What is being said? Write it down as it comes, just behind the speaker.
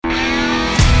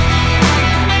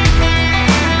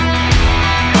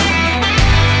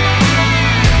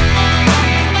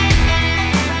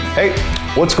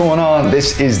What's going on?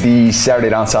 This is the Saturday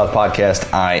Down South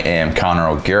podcast. I am Connor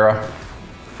O'Gara.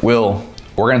 Will,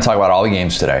 we're going to talk about all the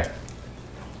games today,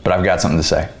 but I've got something to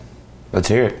say. Let's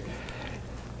hear it.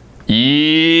 Yes,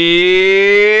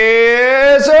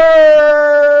 sir!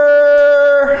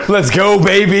 Let's go,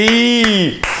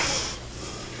 baby!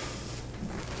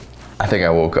 I think I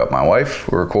woke up my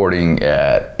wife. We're recording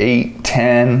at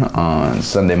 8:10 on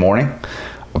Sunday morning.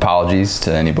 Apologies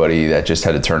to anybody that just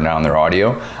had to turn down their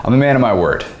audio. I'm a man of my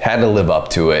word. Had to live up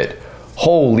to it.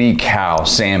 Holy cow,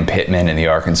 Sam Pittman and the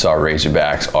Arkansas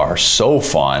Razorbacks are so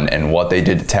fun, and what they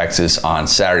did to Texas on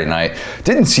Saturday night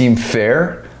didn't seem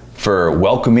fair for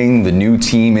welcoming the new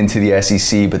team into the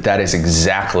SEC, but that is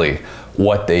exactly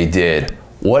what they did.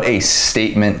 What a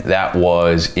statement that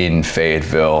was in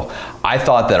Fayetteville. I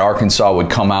thought that Arkansas would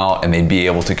come out and they'd be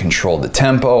able to control the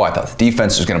tempo. I thought the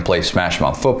defense was going to play smash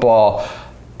mouth football.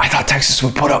 I thought Texas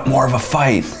would put up more of a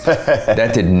fight.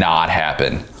 That did not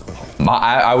happen.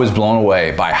 I was blown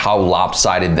away by how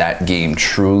lopsided that game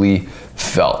truly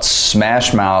felt.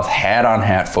 Smash mouth, hat on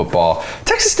hat football.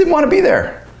 Texas didn't want to be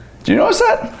there. Do you notice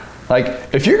that? Like,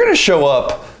 if you're going to show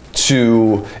up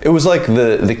to, it was like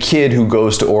the kid who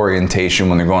goes to orientation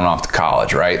when they're going off to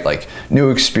college, right? Like, new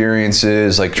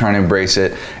experiences, like trying to embrace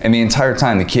it. And the entire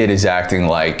time the kid is acting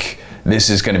like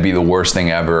this is going to be the worst thing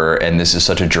ever, and this is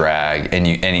such a drag, and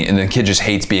the kid just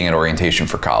hates being at orientation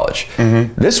for college.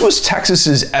 Mm-hmm. This was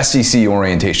Texas's SEC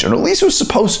orientation, or at least it was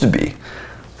supposed to be.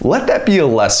 Let that be a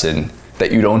lesson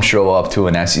that you don't show up to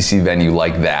an SEC venue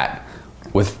like that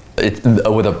with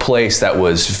a place that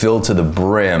was filled to the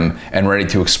brim and ready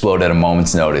to explode at a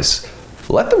moment's notice.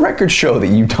 Let the record show that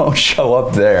you don't show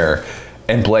up there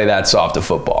and play that soft of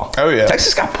football. Oh yeah.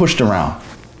 Texas got pushed around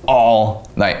all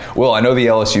night. Well, I know the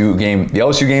LSU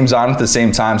game's on at the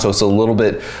same time, so it's a little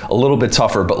bit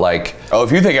tougher, but like. Oh,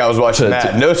 if you think I was watching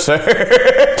that, no sir.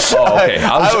 Oh, okay.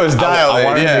 I was dialed in. I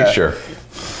wanted to make sure.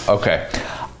 Okay.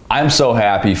 I'm so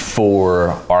happy for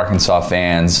Arkansas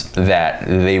fans that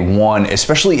they won,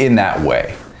 especially in that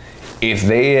way. If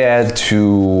they had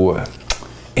to,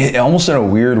 almost in a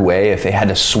weird way, if they had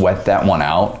to sweat that one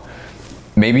out,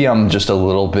 maybe I'm just a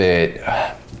little bit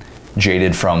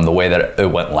jaded from the way that it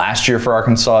went last year for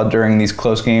Arkansas during these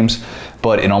close games,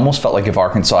 but it almost felt like if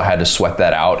Arkansas had to sweat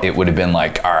that out, it would have been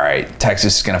like, all right,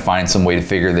 Texas is going to find some way to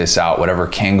figure this out. Whatever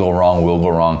can go wrong will go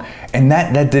wrong. And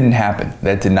that didn't happen.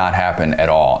 That did not happen at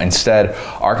all. Instead,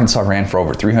 Arkansas ran for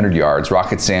over 300 yards.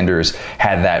 Rocket Sanders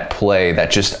had that play that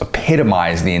just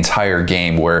epitomized the entire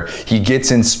game, where he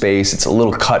gets in space, it's a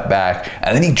little cutback,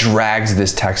 and then he drags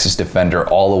this Texas defender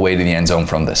all the way to the end zone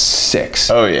from the 6.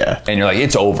 Oh yeah. And you're like,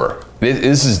 it's over.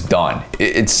 This is done.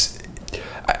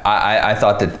 I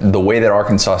thought that the way that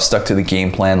Arkansas stuck to the game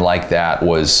plan like that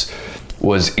was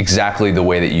exactly the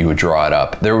way that you would draw it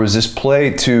up. There was this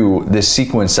play to this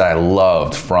sequence that I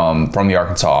loved from the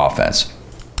Arkansas offense.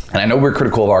 And I know we're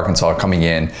critical of Arkansas coming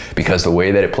in because the way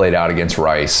that it played out against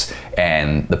Rice,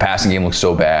 and the passing game looked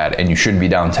so bad, and you shouldn't be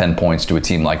down 10 points to a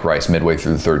team like Rice midway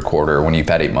through the third quarter when you've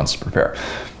had 8 months to prepare.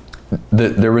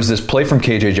 There was this play from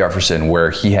KJ Jefferson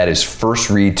where he had his first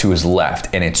read to his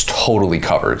left, and it's totally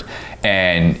covered.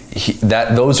 And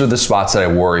those are the spots that I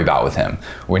worry about with him.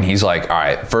 When he's like, all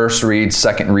right, first read,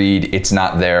 second read, it's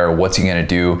not there. What's he going to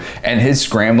do? And his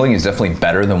scrambling is definitely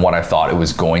better than what I thought it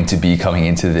was going to be coming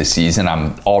into this season.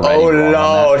 I'm already wrong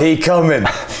on that. He coming.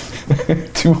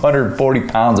 240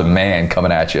 pounds of man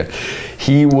coming at you.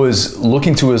 He was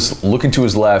looking to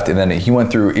his left, and then he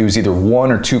went through, it was either one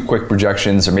or two quick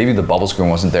projections, or maybe the bubble screen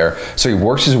wasn't there. So he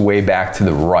works his way back to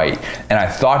the right, and I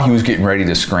thought he was getting ready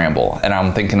to scramble. And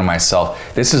I'm thinking to myself,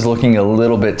 this is looking a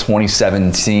little bit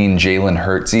 2017 Jalen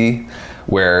Hurts-y,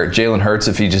 where Jalen Hurts,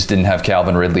 if he just didn't have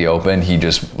Calvin Ridley open, he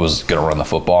just was going to run the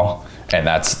football. And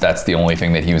that's the only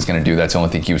thing that he was going to do. That's the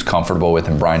only thing he was comfortable with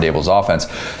in Brian Dable's offense.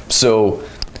 So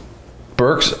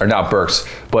Burks is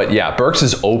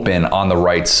open on the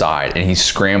right side, and he's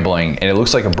scrambling, and it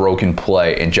looks like a broken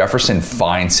play, and Jefferson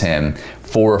finds him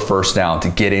for a first down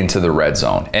to get into the red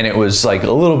zone. And it was like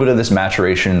a little bit of this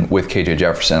maturation with KJ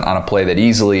Jefferson on a play that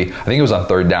easily, I think it was on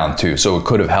third down too, so it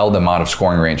could have held him out of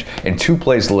scoring range. And 2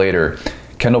 plays later,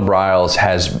 Kendall Briles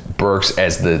has Burks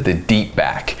as the deep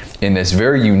back in this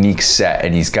very unique set,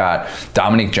 and he's got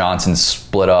Dominique Johnson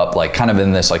split up, like kind of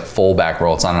in this like fullback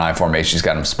role. It's on an I formation. He's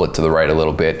got him split to the right a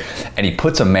little bit, and he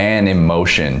puts a man in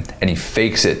motion, and he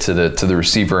fakes it to the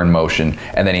receiver in motion,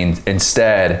 and then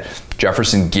instead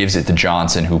Jefferson gives it to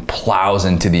Johnson, who plows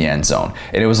into the end zone.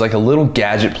 And it was like a little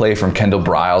gadget play from Kendall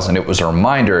Briles, and it was a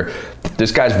reminder that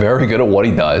this guy's very good at what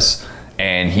he does,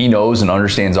 and he knows and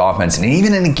understands offense. And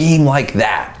even in a game like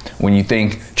that, when you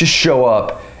think just show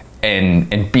up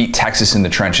and beat Texas in the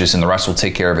trenches and the rest will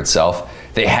take care of itself.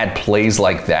 They had plays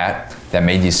like that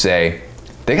made you say,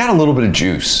 they got a little bit of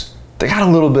juice. They got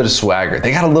a little bit of swagger.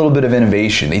 They got a little bit of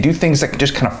innovation. They do things that can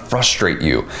just kind of frustrate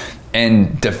you.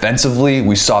 And defensively,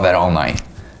 we saw that all night.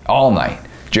 All night.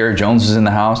 Jerry Jones was in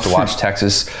the house to watch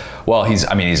Texas. Well, he's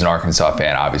an Arkansas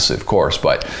fan, obviously, of course,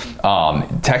 but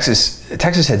Texas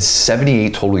had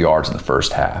 78 total yards in the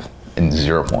first half and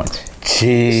 0 points.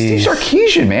 Jeez. Steve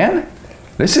Sarkisian, man.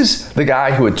 This is the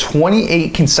guy who had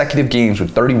 28 consecutive games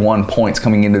with 31 points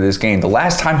coming into this game. The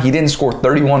last time he didn't score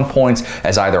 31 points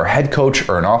as either a head coach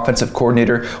or an offensive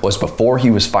coordinator was before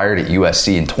he was fired at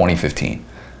USC in 2015.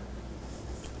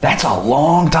 That's a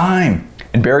long time.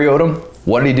 And Barry Odom,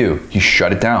 what did he do? He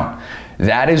shut it down.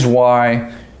 That is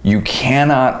why you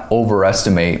cannot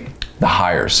overestimate the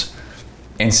hires.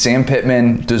 And Sam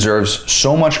Pittman deserves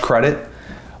so much credit,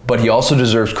 but he also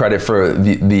deserves credit for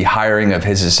the hiring of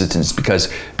his assistants,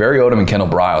 because Barry Odom and Kendall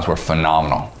Briles were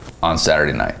phenomenal on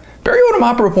Saturday night. Barry Odom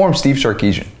outperformed Steve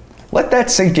Sarkisian. Let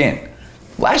that sink in.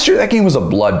 Last year, that game was a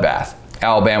bloodbath.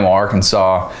 Alabama,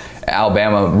 Arkansas.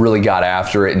 Alabama really got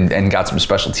after it and got some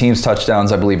special teams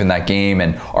touchdowns, I believe, in that game.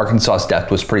 And Arkansas's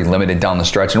depth was pretty limited down the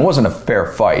stretch, and it wasn't a fair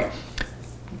fight.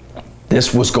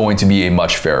 This was going to be a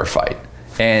much fairer fight.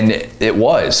 And it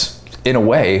was, in a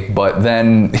way, but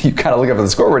then you kind of look up at the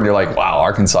scoreboard and you're like, wow,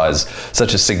 Arkansas is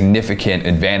such a significant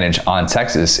advantage on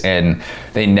Texas, and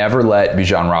they never let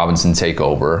Bijan Robinson take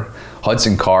over.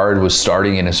 Hudson Card was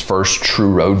starting in his first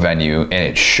true road venue, and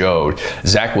it showed.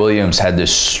 Zach Williams had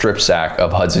this strip sack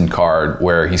of Hudson Card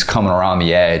where he's coming around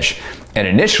the edge, and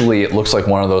initially it looks like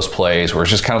one of those plays where it's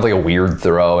just kind of like a weird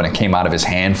throw and it came out of his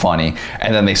hand funny,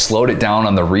 and then they slowed it down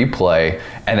on the replay,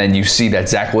 and then you see that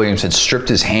Zach Williams had stripped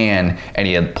his hand and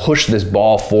he had pushed this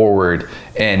ball forward,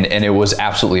 and it was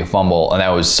absolutely a fumble, and that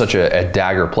was such a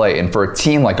dagger play. And for a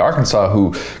team like Arkansas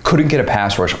who couldn't get a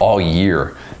pass rush all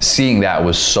year, seeing that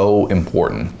was so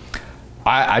important.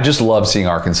 I just love seeing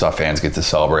Arkansas fans get to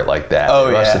celebrate like that. Oh,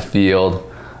 the rest of the field.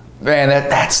 Man,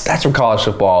 that's what college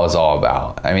football is all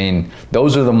about. I mean,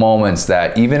 those are the moments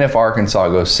that even if Arkansas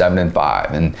goes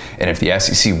 7-5, and if the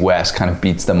SEC West kind of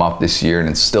beats them up this year, and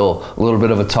it's still a little bit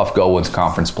of a tough go once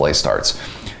conference play starts,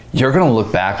 you're going to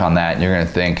look back on that and you're going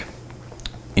to think,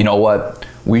 you know what?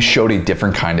 We showed a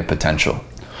different kind of potential.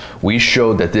 We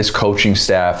showed that this coaching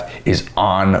staff is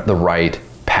on the right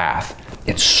path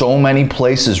in so many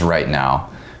places right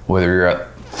now, whether you're at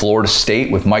Florida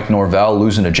State with Mike Norvell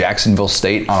losing to Jacksonville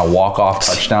State on a walk-off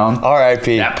touchdown.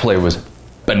 R.I.P. That play was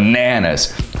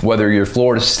bananas. Whether you're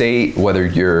Florida State, whether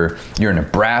you're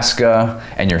Nebraska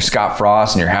and you're Scott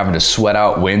Frost and you're having to sweat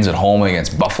out wins at home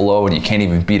against Buffalo and you can't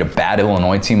even beat a bad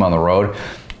Illinois team on the road,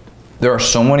 there are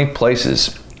so many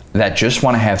places that just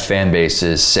want to have fan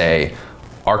bases say,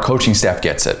 our coaching staff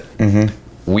gets it.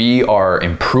 Mm-hmm. We are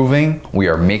improving. We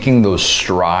are making those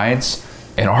strides.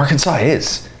 And Arkansas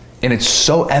is. And it's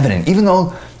so evident, even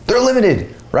though they're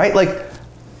limited, right? Like,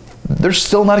 they're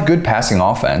still not a good passing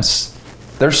offense.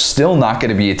 They're still not going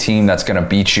to be a team that's going to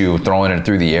beat you throwing it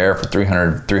through the air for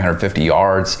 300, 350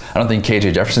 yards. I don't think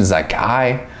KJ Jefferson's that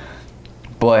guy.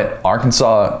 But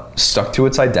Arkansas stuck to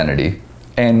its identity,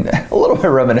 and a little bit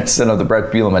reminiscent of the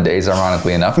Brett Bielema days,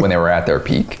 ironically enough, when they were at their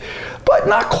peak. But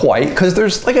not quite, because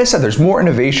there's, like I said, there's more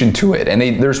innovation to it, and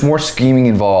there's more scheming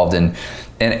involved, and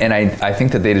I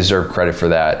think that they deserve credit for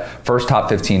that. First top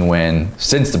 15 win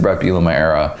since the Brett Bielema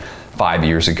era 5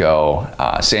 years ago.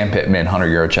 Sam Pittman, Hunter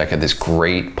Yurachek had this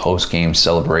great post-game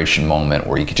celebration moment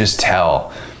where you could just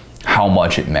tell how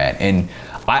much it meant. And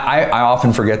I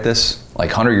often forget this.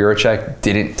 Like, Hunter Yurachek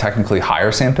didn't technically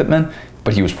hire Sam Pittman,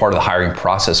 but he was part of the hiring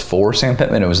process for Sam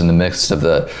Pittman. It was in the midst of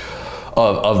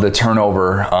the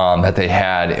turnover that they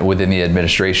had within the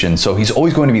administration. So he's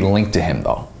always going to be linked to him,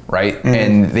 though, right? Mm-hmm.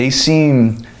 And they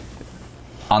seem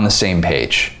on the same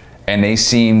page, and they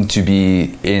seem to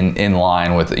be in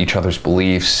line with each other's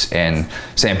beliefs. And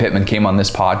Sam Pittman came on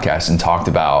this podcast and talked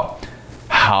about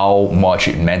how much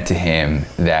it meant to him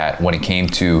that when it came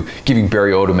to giving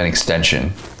Barry Odom an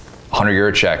extension, Hunter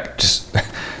Yurachek just,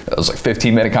 it was like a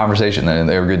 15-minute conversation, and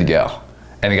they were good to go.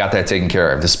 And they got that taken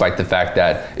care of, despite the fact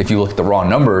that if you look at the raw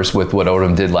numbers with what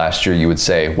Odom did last year, you would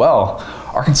say, well,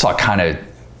 Arkansas kind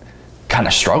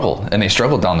of struggled, and they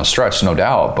struggled down the stretch, no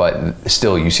doubt. But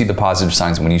still, you see the positive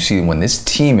signs when this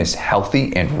team is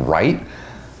healthy and right.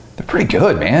 They're pretty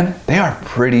good, man. They are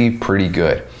pretty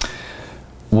good.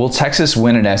 Will Texas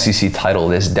win an SEC title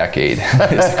this decade?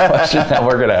 Is the question that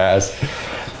we're gonna ask.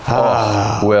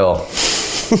 Will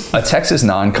a Texas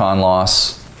non-con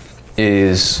loss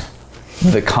is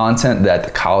the content that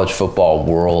the college football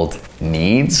world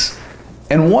needs,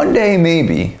 and one day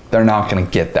maybe they're not going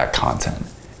to get that content,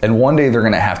 And one day they're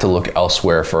going to have to look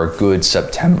elsewhere for a good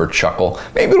September chuckle.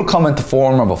 Maybe it'll come in the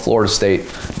form of a Florida State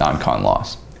non-con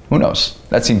loss. Who knows?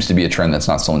 That seems to be a trend that's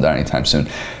not slowing down anytime soon.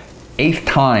 8th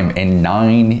time in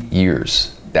 9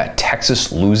 years that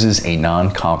Texas loses a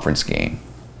non-conference game.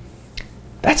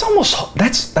 That's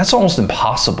almost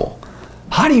impossible.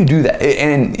 How do you do that?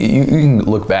 And you can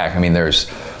look back. I mean,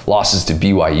 there's losses to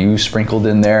BYU sprinkled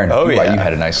in there, and BYU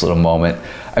had a nice little moment.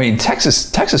 I mean,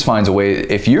 Texas finds a way.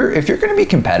 If you're going to be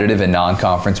competitive in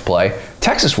non-conference play,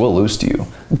 Texas will lose to you.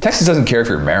 Texas doesn't care if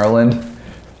you're Maryland.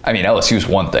 I mean, LSU's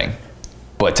one thing,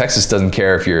 but Texas doesn't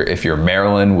care if you're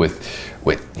Maryland with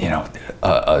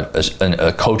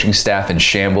a coaching staff in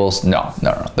shambles. No.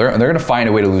 They're going to find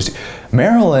a way to lose to you.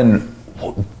 Maryland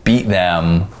beat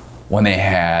them when they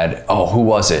had who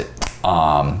was it?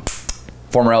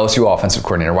 Former LSU offensive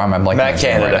coordinator. Why am I blanking on his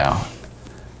name right now?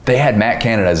 They had Matt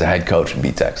Canada as a head coach and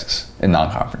beat Texas in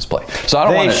non-conference play. So I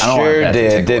don't want to. They sure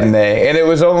did, didn't they? And it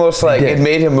was almost like it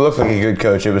made him look like a good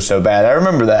coach. It was so bad. I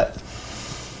remember that.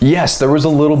 Yes, there was a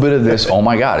little bit of this. Oh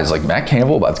my God, is like Matt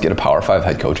Campbell about to get a Power 5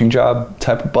 head coaching job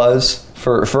type of buzz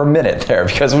for a minute there,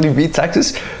 because when you beat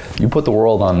Texas, you put the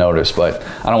world on notice. But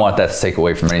I don't want that to take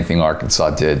away from anything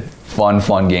Arkansas did.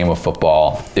 Fun game of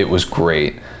football. It was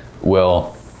great.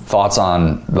 Will, thoughts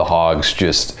on the Hogs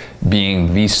just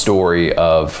being the story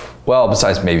of, well,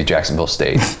 besides maybe Jacksonville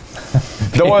State.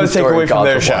 Don't want to take away from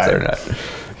their shine.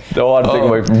 Don't want to take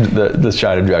away from the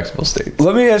shine of Jacksonville State.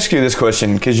 Let me ask you this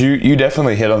question, because you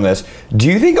definitely hit on this. Do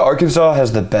you think Arkansas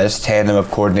has the best tandem of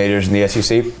coordinators in the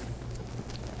SEC?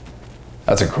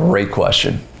 That's a great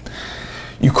question.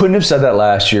 You couldn't have said that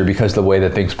last year because of the way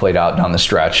that things played out down the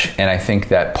stretch. And I think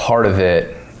that part of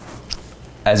it,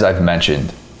 as I've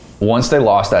mentioned, once they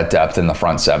lost that depth in the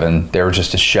front seven, they were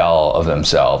just a shell of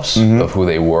themselves, of who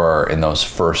they were in those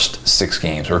first 6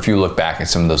 games. Or if you look back at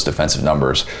some of those defensive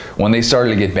numbers, when they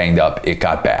started to get banged up, it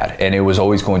got bad. And it was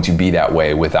always going to be that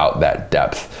way without that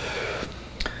depth.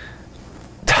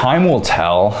 Time will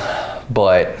tell,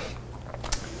 but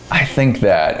I think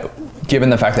that given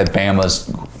the fact that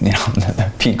Bama's,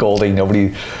 Pete Golding,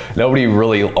 nobody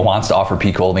really wants to offer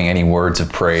Pete Golding any words of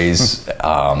praise.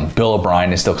 Bill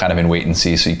O'Brien is still kind of in wait and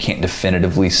see, so you can't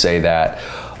definitively say that.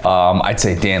 I'd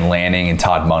say Dan Lanning and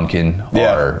Todd Monken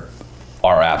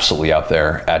are absolutely up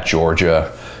there at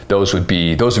Georgia. Those would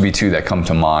be 2 that come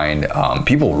to mind.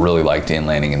 People really like Dan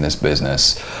Lanning in this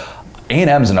business.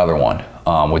 A&M's another one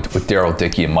with Darryl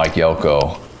Dickey and Mike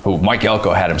Elko. Who Mike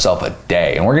Elko had himself a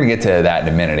day, and we're going to get to that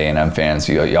in a minute, A&M fans.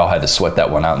 Y'all had to sweat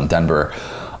that one out in Denver.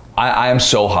 I am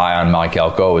so high on Mike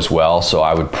Elko as well, so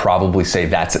I would probably say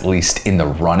that's at least in the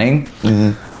running.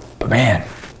 But man,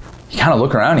 you kind of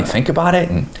look around, you think about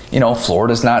it, and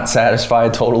Florida's not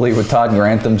satisfied totally with Todd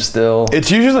Grantham still.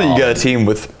 It's usually you got a team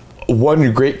with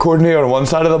one great coordinator on one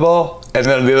side of the ball, and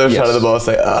then on the other side of the ball, it's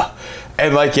like,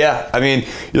 And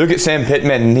you look at Sam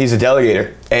Pittman, and he's a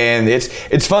delegator. And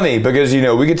it's funny because,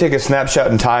 we could take a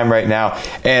snapshot in time right now.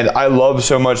 And I love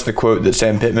so much the quote that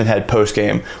Sam Pittman had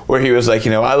post-game where he was like,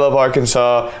 I love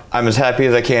Arkansas. I'm as happy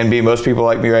as I can be. Most people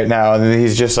like me right now. And then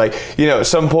he's just like, at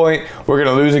some point we're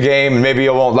going to lose a game and maybe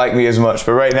you won't like me as much.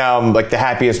 But right now I'm like the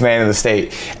happiest man in the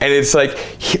state. And it's like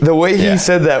the way he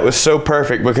said that was so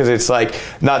perfect because it's like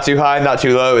not too high, not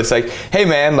too low. It's like, hey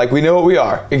man, like we know what we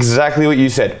are. Exactly what you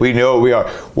said. We know what we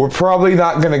are. We're probably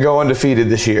not going to go undefeated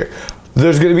this year.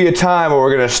 There's going to be a time where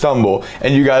we're going to stumble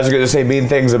and you guys are going to say mean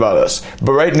things about us.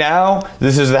 But right now,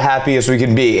 this is the happiest we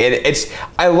can be. And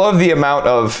I love the amount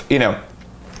of,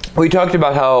 we talked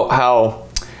about how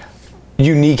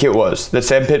unique it was that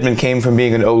Sam Pittman came from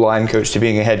being an O-line coach to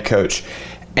being a head coach.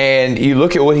 And you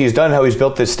look at what he's done, how he's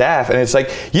built this staff, and it's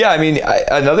like,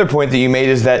 another point that you made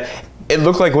is that it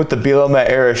looked like what the Bielema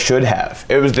era should have.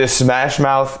 It was this smash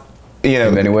mouth,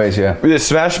 in many ways, this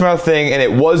smash mouth thing, and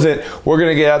it wasn't, we're going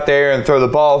to get out there and throw the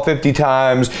ball 50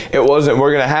 times. It wasn't,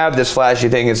 we're going to have this flashy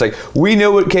thing. It's like, we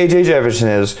know what KJ Jefferson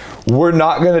is. We're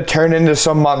not going to turn into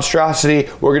some monstrosity.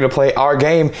 We're going to play our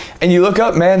game. And you look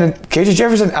up, man, and KJ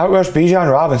Jefferson outrushed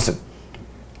Bijan Robinson.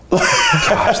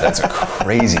 Gosh, that's a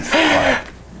crazy thought.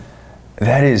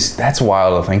 That's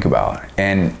wild to think about.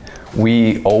 And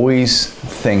we always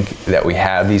think that we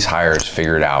have these hires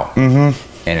figured out.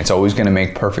 And it's always going to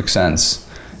make perfect sense.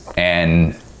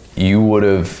 And you would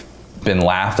have been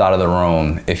laughed out of the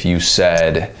room if you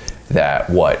said that,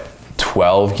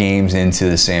 12 games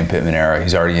into the Sam Pittman era,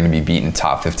 he's already going to be beating a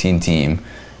top 15 team.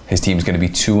 His team's going to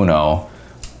be 2-0.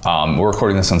 We're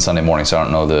recording this on Sunday morning, so I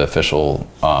don't know the official,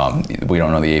 we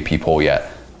don't know the AP poll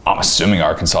yet. I'm assuming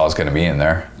Arkansas is going to be in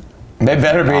there. They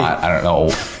better be. I don't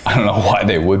know why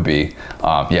they would be.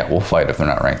 We'll fight if they're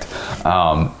not ranked.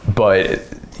 But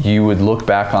you would look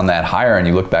back on that hire and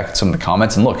you look back at some of the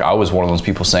comments, and look, I was one of those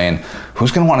people saying,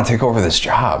 who's going to want to take over this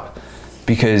job?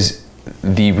 Because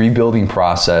the rebuilding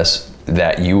process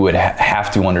that you would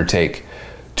have to undertake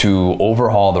to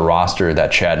overhaul the roster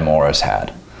that Chad Morris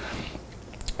had,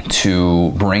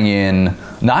 to bring in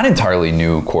not entirely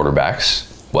new quarterbacks.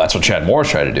 Well, that's what Chad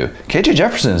Morris tried to do. KJ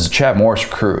Jefferson is a Chad Morris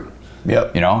recruit.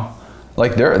 Yep. You know?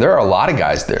 Like, there are a lot of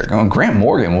guys there. Grant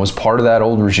Morgan was part of that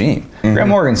old regime. Mm-hmm. Grant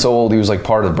Morgan's so old, he was like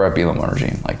part of the Brett Bielema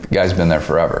regime. Like, the guy's been there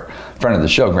forever. Friend of the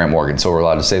show, Grant Morgan, so we're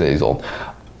allowed to say that he's old.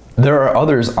 There are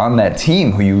others on that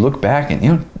team who you look back and,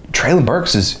 you know, Traylon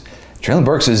Burks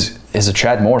is a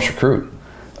Chad Morris recruit.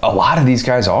 A lot of these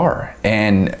guys are.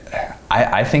 And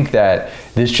I think that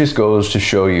this just goes to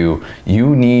show you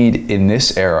need, in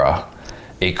this era,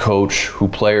 a coach who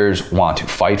players want to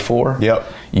fight for. Yep.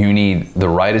 You need the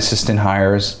right assistant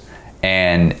hires,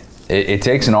 and it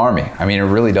takes an army. I mean, it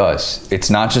really does. It's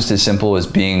not just as simple as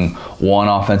being one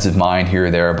offensive mind here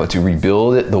or there, but to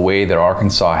rebuild it the way that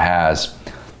Arkansas has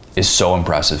is so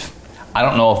impressive. I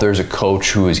don't know if there's a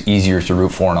coach who is easier to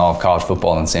root for in all of college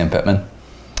football than Sam Pittman.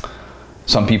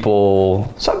 A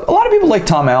lot of people like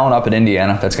Tom Allen up at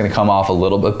Indiana. That's going to come off a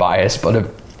little bit biased, but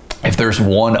if there's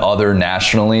one other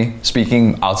nationally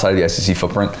speaking outside of the SEC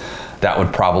footprint, that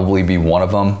would probably be one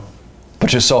of them. But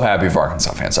just so happy for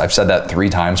Arkansas fans. I've said that 3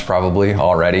 times probably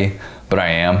already, but I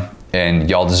am. And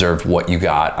y'all deserved what you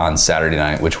got on Saturday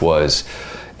night, which was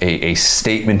a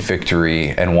statement victory,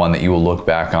 and one that you will look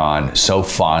back on so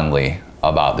fondly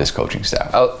about this coaching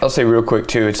staff. I'll say real quick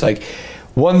too, it's like,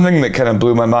 one thing that kind of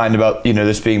blew my mind about, you know,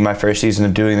 this being my first season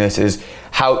of doing this is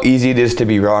how easy it is to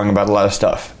be wrong about a lot of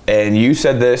stuff. And you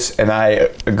said this, and I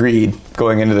agreed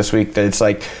going into this week, that it's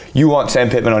like you want Sam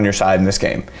Pittman on your side in this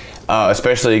game,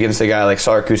 especially against a guy like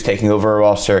Sark who's taking over a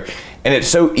roster. And it's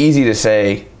so easy to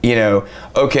say, you know,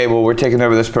 okay, well, we're taking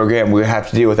over this program, we have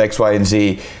to deal with X, Y, and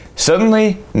Z.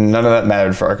 Suddenly, none of that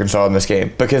mattered for Arkansas in this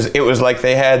game, because it was like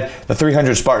they had the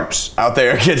 300 Spartans out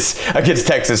there against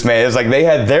Texas, man. It was like they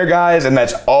had their guys, and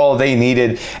that's all they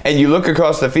needed. And you look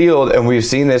across the field, and we've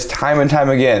seen this time and time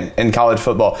again in college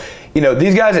football. You know,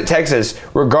 these guys at Texas,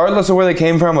 regardless of where they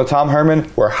came from with Tom Herman,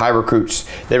 were high recruits.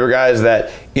 They were guys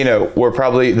that, you know, were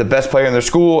probably the best player in their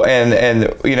school,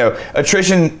 and you know,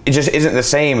 attrition just isn't the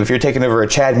same if you're taking over a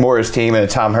Chad Morris team and a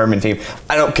Tom Herman team.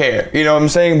 I don't care. You know what I'm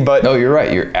saying? But no, you're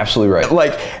right. You're absolutely right.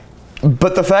 Like,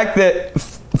 but the fact that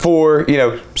for, you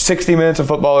know, 60 minutes of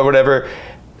football or whatever,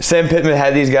 Sam Pittman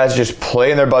had these guys just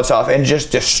playing their butts off and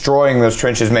just destroying those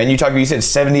trenches, man. You said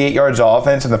 78 yards of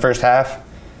offense in the first half.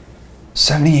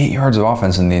 78 yards of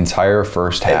offense in the entire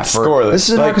first half. It's scoreless. This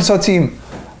is an Arkansas team.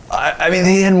 I mean,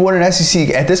 they hadn't won an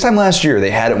SEC. At this time last year,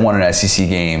 they hadn't won an SEC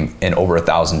game in over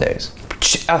 1,000 days.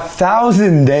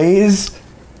 1,000 days?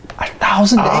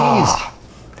 1,000 days.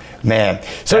 Man.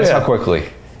 So that's how quickly.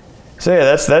 So yeah,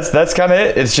 that's kind of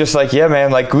it. It's just like, yeah,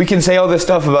 man, like we can say all this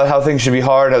stuff about how things should be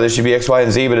hard, how there should be X, Y,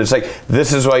 and Z, but it's like,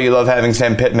 this is why you love having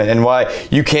Sam Pittman, and why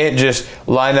you can't just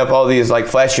line up all these like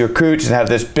flashy recruits and have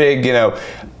this big, you know,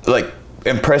 like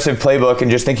impressive playbook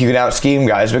and just think you can out scheme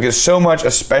guys, because so much,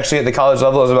 especially at the college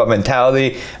level, is about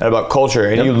mentality and about culture,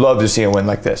 and you love to see a win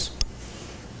like this.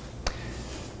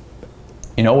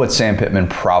 You know what Sam Pittman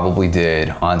probably did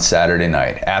on Saturday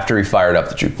night after he fired up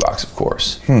the jukebox, of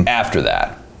course. After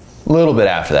that, a little bit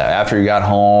after that, after he got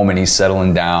home and he's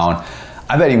settling down,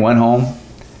 I bet he went home,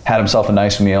 had himself a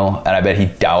nice meal, and I bet he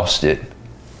doused it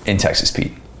in Texas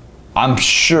Pete. I'm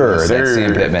sure that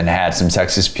Sam Pittman had some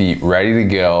Texas Pete ready to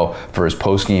go for his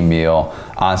post-game meal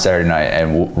on Saturday night,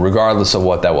 and regardless of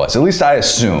what that was, at least I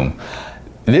assume,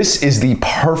 this is the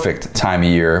perfect time of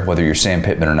year, whether you're Sam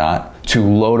Pittman or not, to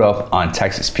load up on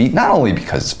Texas Pete, not only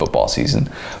because it's football season,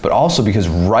 but also because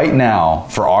right now,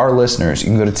 for our listeners, you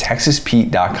can go to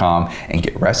TexasPete.com and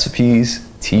get recipes,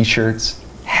 t-shirts,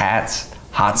 hats,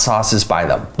 hot sauces by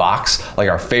the box, like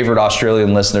our favorite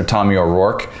Australian listener, Tommy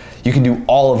O'Rourke. You can do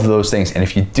all of those things, and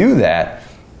if you do that,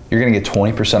 you're gonna get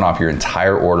 20% off your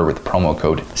entire order with the promo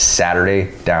code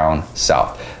Saturday Down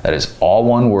South. That is all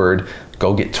one word.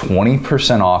 Go get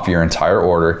 20% off your entire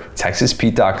order,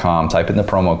 TexasPete.com, type in the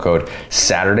promo code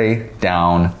Saturday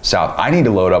Down South. I need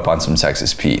to load up on some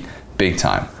Texas Pete, big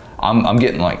time. I'm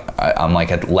getting I'm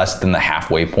at less than the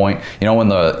halfway point. You know when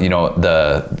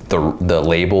the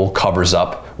label covers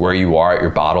up where you are at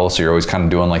your bottle, so you're always kind of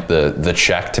doing like the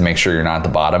check to make sure you're not at the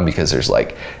bottom, because there's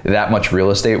like that much real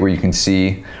estate where you can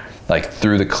see like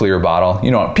through the clear bottle.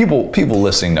 You know, people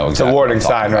listening know exactly. It's a warning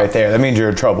sign right there. That means you're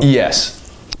in trouble. Yes.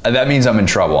 that means I'm in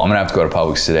trouble. I'm gonna have to go to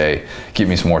Publix today, get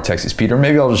me some more Texas Pete, or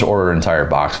maybe I'll just order an entire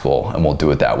box full, and we'll do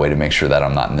it that way to make sure that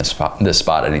I'm not in this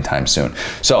spot anytime soon.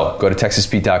 So go to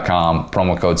TexasPete.com,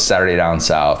 promo code Saturday Down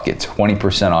South, get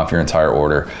 20% off your entire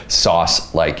order.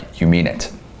 Sauce like you mean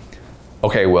it.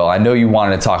 Okay, Will, I know you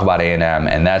wanted to talk about A&M,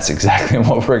 and that's exactly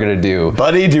what we're gonna do.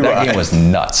 Buddy, that game was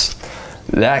nuts.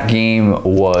 That game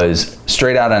was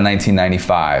straight out of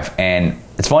 1995, and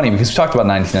it's funny because we talked about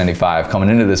 1995 coming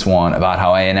into this one about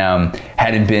how A&M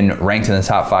hadn't been ranked in the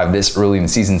top 5 this early in the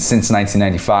season since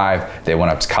 1995. They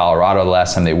went up to Colorado the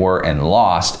last time they were and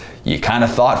lost. You kind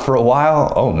of thought for a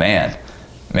while, oh man,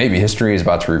 maybe history is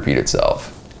about to repeat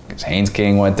itself. Because Haynes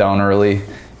King went down early.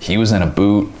 He was in a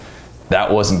boot.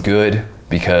 That wasn't good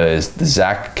because the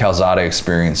Zach Calzada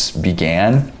experience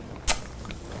began.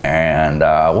 And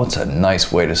what's a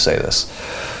nice way to say this?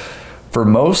 For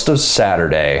most of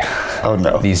Saturday,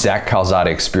 the Zach Calzada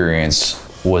experience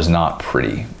was not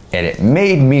pretty. And it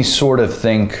made me sort of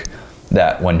think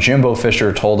that when Jimbo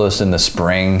Fisher told us in the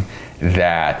spring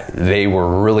that they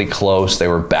were really close, they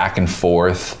were back and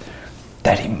forth,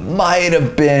 that he might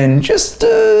have been just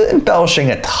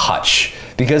embellishing a touch.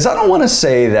 Because I don't want to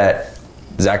say that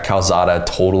Zach Calzada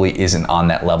totally isn't on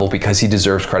that level, because he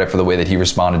deserves credit for the way that he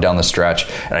responded down the stretch.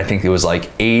 And I think it was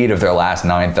like 8 of their last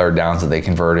 9 third downs that they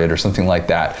converted or something like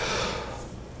that.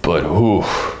 But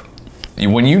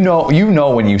when you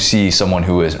know when you see someone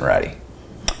who isn't ready.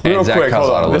 And Zach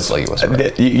Calzada looks like he wasn't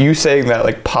ready. You saying that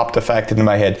like popped a fact into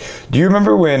my head. Do you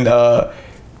remember when at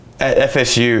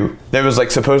FSU there was like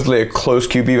supposedly a close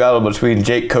QB battle between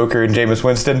Jake Coker and Jameis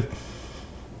Winston?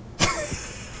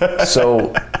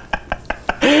 So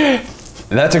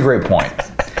that's a great point.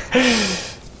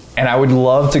 And I would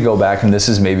love to go back, and this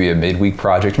is maybe a midweek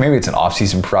project, maybe it's an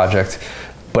off-season project,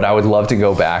 but I would love to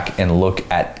go back and look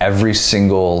at every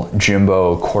single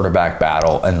Jimbo quarterback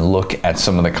battle and look at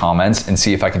some of the comments and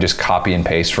see if I can just copy and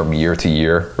paste from year to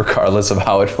year, regardless of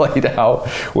how it played out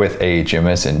with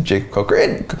Jameis and Jake Coker.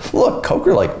 And look,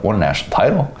 Coker like won a national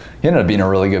title. He ended up being a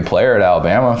really good player at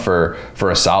Alabama for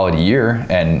a solid year,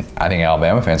 and I think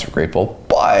Alabama fans were grateful.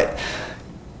 But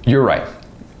you're right.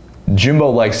 Jimbo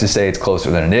likes to say it's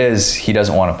closer than it is. He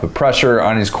doesn't want to put pressure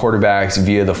on his quarterbacks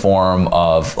via the form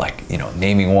of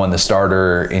naming one the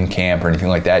starter in camp or anything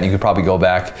like that. And you could probably go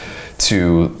back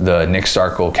to the Nick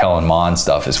Starkel, Kellen Mond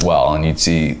stuff as well, and you'd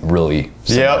see really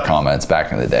similar comments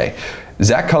back in the day.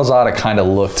 Zach Calzada kind of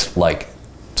looked like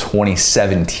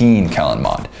 2017 Kellen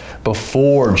Mond,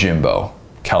 before Jimbo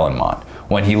Kellen Mond,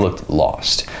 when he looked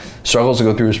lost. Struggles to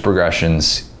go through his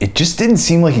progressions. It just didn't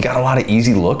seem like he got a lot of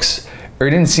easy looks, or it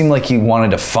didn't seem like he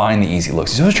wanted to find the easy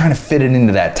looks. He's always trying to fit it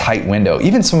into that tight window.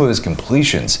 Even some of his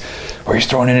completions where he's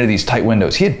throwing into these tight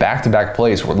windows. He had back-to-back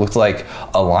plays where it looked like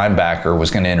a linebacker was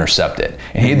going to intercept it.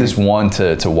 And he had this one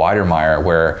to Weidermeyer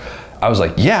where I was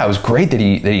like, yeah, it was great that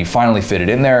he finally fit it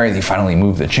in there and he finally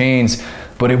moved the chains.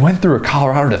 But it went through a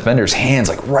Colorado defender's hands,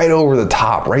 like right over the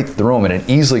top, right through him, and it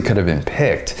easily could have been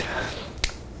picked.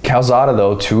 Calzada,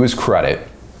 though, to his credit,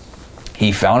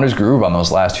 he found his groove on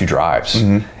those last 2 drives.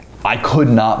 Mm-hmm. I could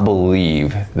not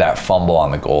believe that fumble on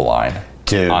the goal line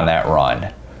on that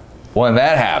run. When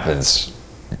that happens,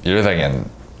 you're thinking,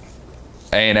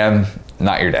 A&M,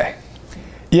 not your day.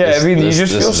 Yeah, I mean, you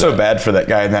just feel so bad for that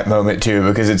guy in that moment, too,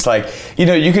 because it's like,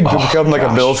 you could become like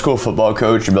a middle school football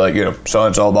coach and be like, so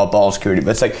it's all about ball security.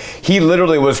 But it's like, he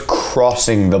literally was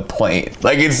crossing the plane.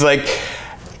 Like,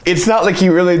 it's not like he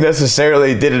really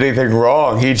necessarily did anything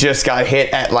wrong. He just got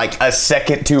hit at like a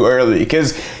second too early.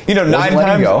 Because, 9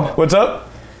 times. Go. What's up?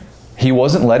 He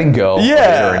wasn't letting go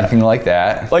or anything like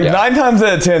that. Like 9 times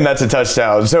out of 10, that's a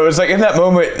touchdown. So it's like in that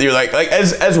moment, you're like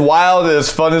as wild and as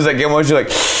fun as that game was, you're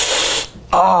like,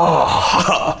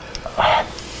 oh.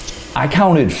 I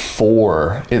counted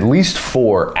at least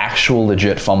 4 actual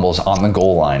legit fumbles on the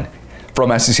goal line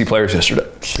from SEC players yesterday.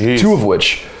 Jeez. 2 of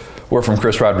which were from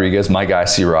Chris Rodriguez, my guy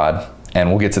C-Rod, and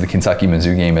we'll get to the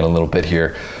Kentucky-Mizzou game in a little bit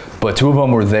here. But 2 of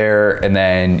them were there, and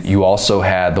then you also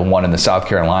had the one in the South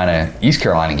Carolina-East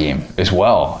Carolina game as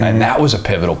well. Mm-hmm. And that was a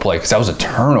pivotal play because that was a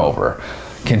turnover.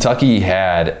 Kentucky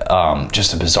had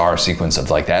just a bizarre sequence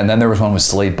of like that. And then there was one with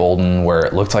Slade Bolden where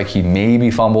it looked like he maybe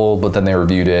fumbled, but then they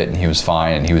reviewed it and he was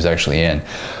fine and he was actually in.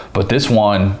 But this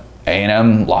one,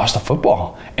 A&M lost the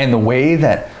football. And the way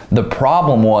that the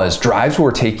problem was, drives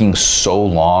were taking so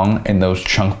long and those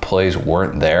chunk plays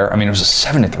weren't there. I mean, it was a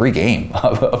 7-3 game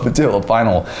up until the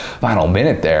final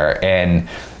minute there. And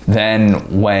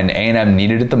then when A&M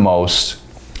needed it the most,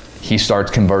 he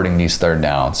starts converting these third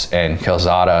downs. And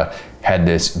Calzada had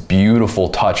this beautiful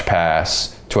touch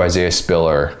pass to Isaiah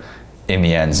Spiller in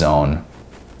the end zone.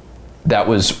 that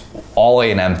was all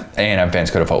A&M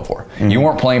fans could have hoped for. Mm-hmm. You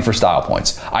weren't playing for style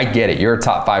points. I get it. You're a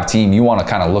top 5 team. You want to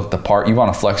kind of look the part. You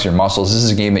want to flex your muscles. This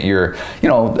is a game that you're,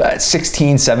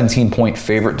 16, 17 point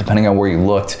favorite, depending on where you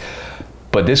looked.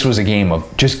 But this was a game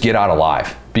of just get out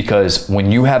alive, because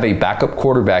when you have a backup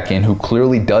quarterback in who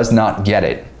clearly does not get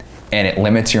it, and it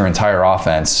limits your entire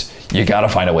offense, you got to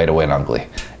find a way to win ugly.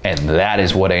 And that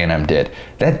is what A&M did.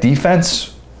 That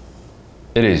defense,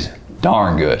 it is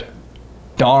darn good.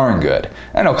 Darn good.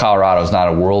 I know Colorado's not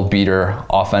a world beater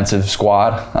offensive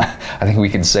squad. I think we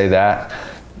can say that.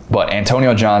 But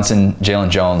Antonio Johnson, Jalen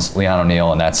Jones, Leon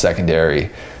O'Neal, and that secondary,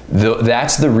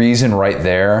 that's the reason right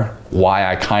there why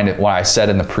I said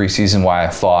in the preseason why I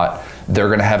thought they're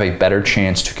going to have a better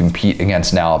chance to compete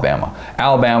against Alabama.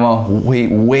 Alabama,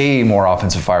 way more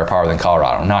offensive firepower than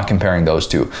Colorado. I'm not comparing those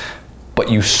two. But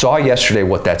you saw yesterday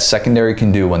what that secondary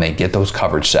can do when they get those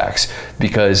coverage sacks,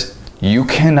 because you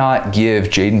cannot give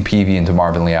Jaden Peavy and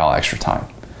DeMarvin Leal extra time.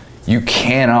 You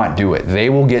cannot do it. They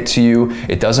will get to you.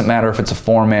 It doesn't matter if it's a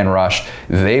 4-man rush.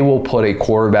 They will put a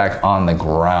quarterback on the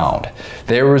ground.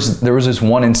 There was this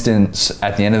one instance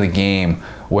at the end of the game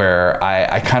where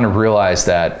I kind of realized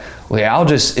that Leal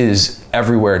just is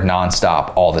everywhere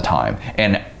nonstop all the time.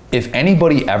 And if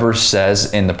anybody ever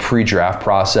says in the pre-draft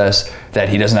process that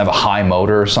he doesn't have a high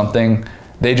motor or something,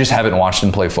 they just haven't watched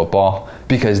him play football,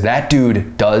 because that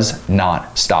dude does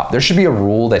not stop. There should be a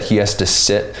rule that he has to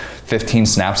sit 15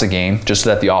 snaps a game just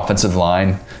so that the offensive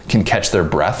line can catch their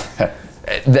breath.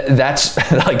 That's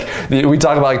like, we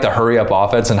talk about like the hurry up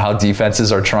offense and how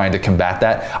defenses are trying to combat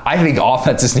that. I think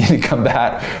offenses need to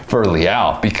combat for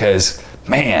Leal, because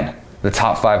man, the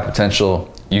top 5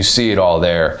 potential, you see it all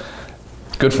there.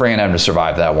 Good for A&M to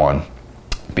survive that one,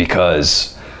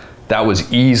 because that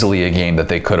was easily a game that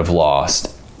they could have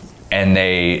lost. And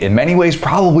they, in many ways,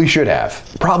 probably should have.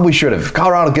 If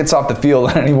Colorado gets off the field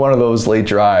on any one of those late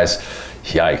drives,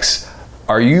 yikes.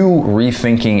 Are you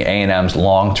rethinking A&M's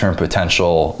long-term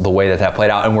potential the way that played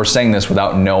out? And we're saying this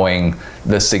without knowing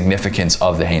the significance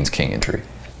of the Haynes King injury.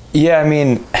 Yeah, I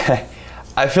mean,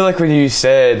 I feel like when you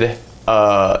said,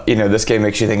 this game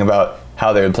makes you think about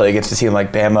how they would play against a team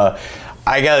like Bama,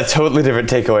 I got a totally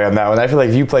different takeaway on that one. I feel like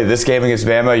if you play this game against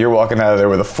Bama, you're walking out of there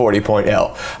with a 40-point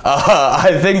L.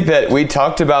 I think that we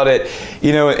talked about it,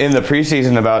 in the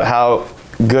preseason about how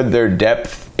good their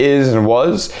depth is and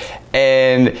was.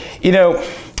 And,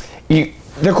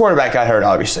 their quarterback got hurt,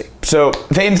 obviously. So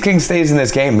if Haynes King stays in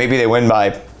this game, maybe they win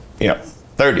by,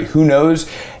 30. Who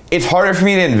knows? It's harder for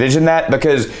me to envision that,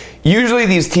 because usually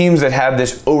these teams that have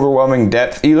this overwhelming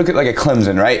depth, you look at like a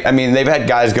Clemson, right? I mean, they've had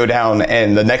guys go down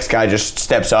and the next guy just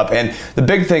steps up. And the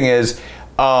big thing is,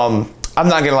 I'm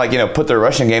not going to put their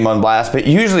rushing game on blast, but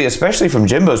usually, especially from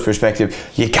Jimbo's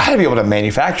perspective, you got to be able to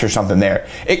manufacture something there.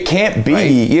 It can't be,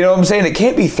 right. You know what I'm saying? It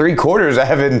can't be 3 quarters of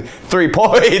having 3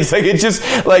 points. Like, it's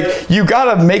just like, you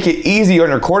got to make it easy on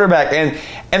your quarterback. And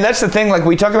that's the thing, like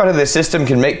we talk about how the system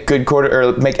can make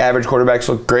make average quarterbacks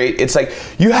look great. It's like,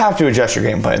 you have to adjust your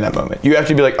game plan in that moment. You have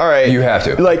to be like, all right. You have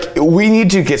to. Like, we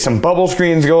need to get some bubble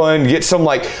screens going, get some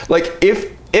like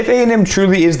if A&M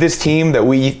truly is this team that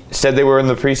we said they were in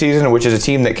the preseason, which is a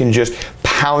team that can just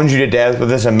pound you to death with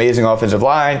this amazing offensive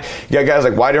line, you got guys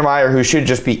like Weidermeyer who should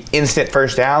just be instant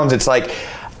first downs. It's like,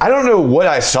 I don't know what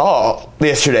I saw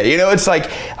yesterday. It's like,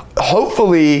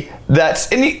 hopefully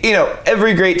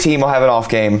every great team will have an off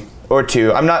game or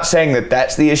two. I'm not saying that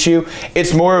that's the issue.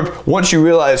 It's more of, once you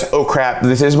realize, oh crap,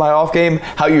 this is my off game,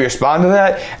 how you respond to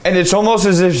that. And it's almost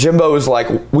as if Jimbo was like,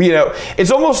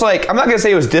 it's almost like, I'm not going to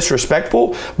say it was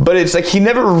disrespectful, but it's like he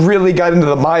never really got into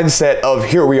the mindset of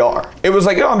here we are. It was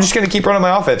like, I'm just going to keep running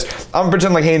my offense. I'm going to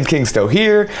pretend like Haynes King's still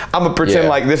here. I'm going to pretend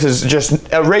like this is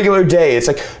just a regular day. It's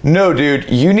like, no, dude,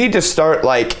 you need to start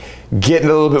getting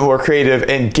a little bit more creative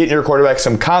and getting your quarterback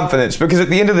some confidence, because at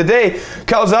the end of the day,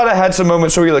 Calzada had some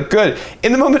moments where he looked good.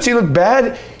 In the moments he looked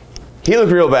bad, he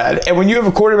looked real bad. And when you have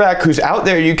a quarterback who's out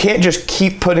there, you can't just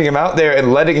keep putting him out there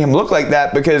and letting him look like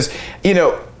that, because,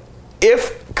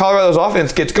 if Colorado's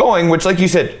offense gets going, which, like you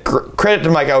said, credit to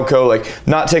Mike Elko,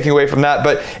 not taking away from that,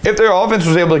 but if their offense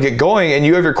was able to get going and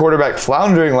you have your quarterback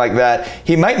floundering like that,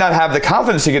 he might not have the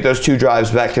confidence to get those 2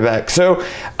 drives back to back. So,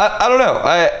 I don't know.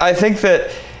 I think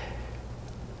that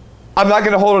I'm not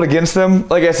going to hold it against them.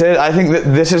 Like I said, I think that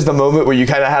this is the moment where you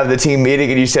kind of have the team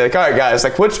meeting and you say, all right, guys,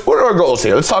 what are our goals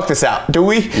here? Let's talk this out. Do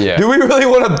we really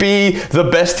want to be the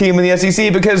best team in the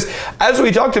SEC? Because as we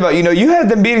talked about, you had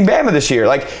them beating Bama this year.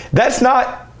 That's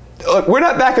not, we're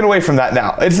not backing away from that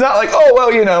now. It's not like,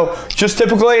 just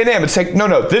typical A&M. It's like,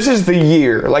 no, this is the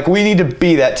year. We need to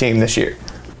be that team this year.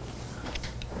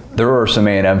 there were some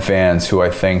A&M fans who I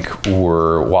think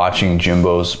were watching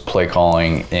Jimbo's play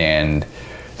calling and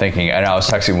thinking, and I was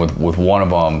texting with one of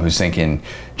them who's thinking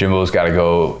Jimbo's got to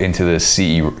go into this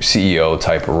CEO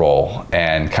type of role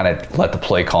and kind of let the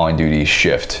play calling duties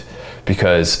shift,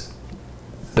 because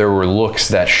there were looks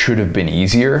that should have been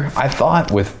easier, I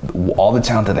thought, with all the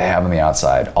talent that they have on the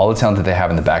outside, all the talent that they have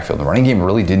in the backfield. The running game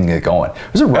really didn't get going.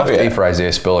 It was a rough day for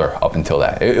Isaiah Spiller up until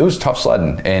that. It was tough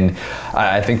sledding. And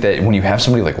I think that when you have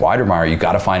somebody like Weidermeyer, you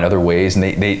got to find other ways. And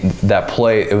that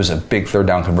play, it was a big third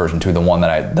down conversion to the one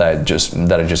that I just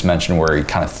mentioned, where he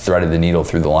kind of threaded the needle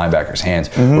through the linebacker's hands.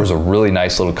 There was a really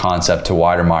nice little concept to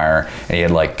Weidermeyer, and he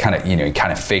had he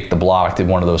kind of faked the block, did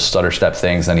one of those stutter step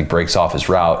things, then he breaks off his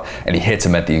route and he hits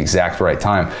him at the exact right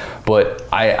time. But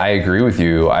I agree with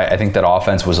you. I think that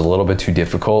offense was a little bit too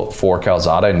difficult for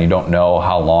Calzada, and you don't know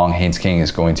how long Haynes King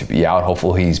is going to be out.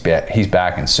 Hopefully he's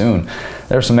back and soon.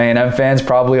 There's some A&M fans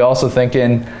probably also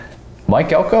thinking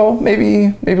Mike Elko maybe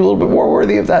a little bit more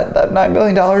worthy of that $9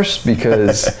 million,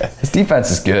 because his defense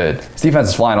is good. His defense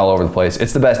is flying all over the place.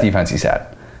 It's the best defense he's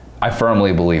had. I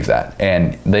firmly believe that.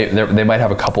 And they might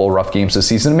have a couple of rough games this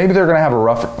season. Maybe they're going to have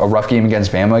a rough game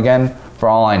against Bama again, for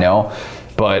all I know.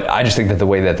 But I just think that the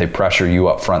way that they pressure you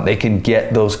up front, they can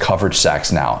get those coverage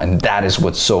sacks now. And that is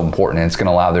what's so important. And it's going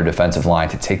to allow their defensive line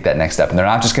to take that next step. And they're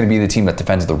not just going to be the team that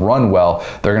defends the run well.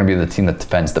 They're going to be the team that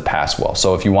defends the pass well.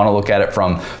 So if you want to look at it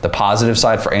from the positive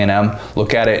side for A&M,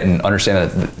 look at it and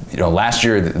understand that last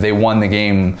year they won the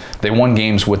game. They won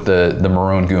games with the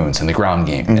Maroon Goons in the ground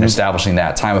game and establishing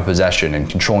that time of possession and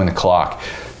controlling the clock.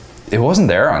 It wasn't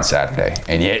there on Saturday.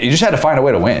 And you just had to find a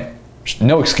way to win.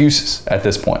 No excuses at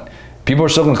this point. People are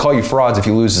still going to call you frauds if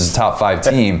you lose as a top 5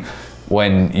 team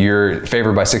when you're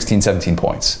favored by 16, 17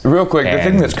 points. Real quick, the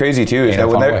thing that's crazy too is that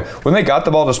when they got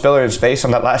the ball to Spiller in space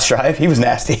on that last drive, he was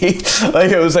nasty.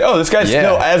 It was like, oh, this guy's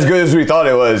still as good as we thought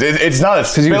it was. It's not a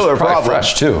Spiller problem.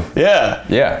 Fresh too. Yeah,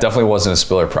 definitely wasn't a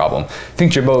Spiller problem. I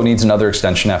think Jimbo needs another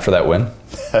extension after that win.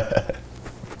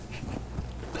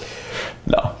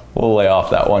 No, we'll lay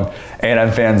off that one.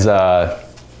 A&M fans,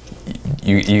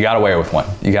 you got away with one.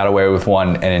 You got away with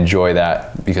one, and enjoy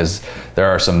that, because there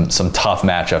are some tough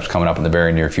matchups coming up in the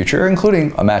very near future,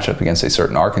 including a matchup against a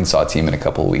certain Arkansas team in a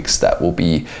couple of weeks that will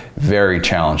be very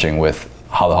challenging with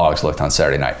how the Hogs looked on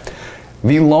Saturday night.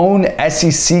 The lone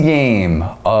SEC game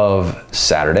of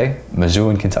Saturday, Mizzou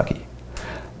and Kentucky.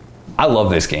 I love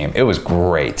this game. It was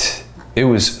great. It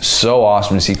was so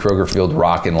awesome to see Kroger Field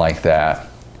rocking like that.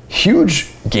 Huge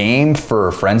game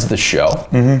for friends of the show.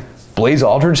 Blaze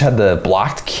Aldridge had the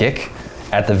blocked kick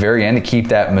at the very end to keep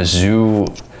Mizzou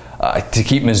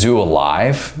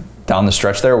alive down the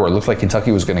stretch there, where it looked like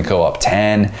Kentucky was going to go up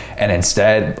 10, and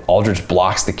instead Aldridge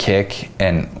blocks the kick,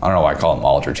 and I don't know why I call him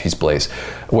Aldridge, he's Blaze,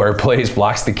 where Blaze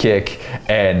blocks the kick,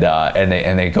 and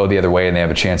they go the other way, and they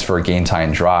have a chance for a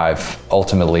game-tying drive.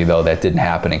 Ultimately, though, that didn't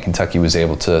happen, and Kentucky was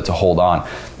able to hold on.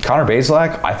 Connor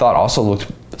Bazelak, I thought, also looked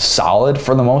solid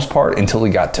for the most part until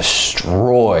he got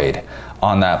destroyed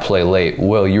on that play late.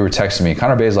 Will, you were texting me.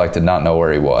 Connor Bazelak did not know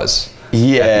where he was.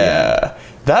 Yeah.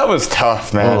 That was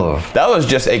tough, man. Ugh. That was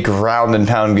just a ground and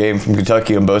pound game from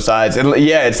Kentucky on both sides. And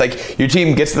yeah, it's like your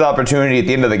team gets the opportunity at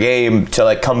the end of the game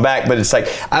to come back, but it's like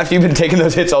after you've been taking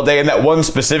those hits all day, and that one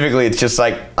specifically, it's just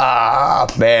like,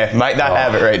 man, might not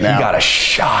have it right now. He got a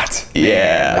shot.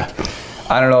 Yeah.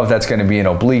 I don't know if that's going to be an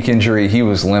oblique injury. He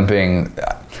was limping.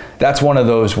 That's one of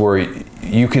those where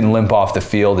you can limp off the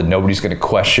field and nobody's going to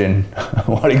question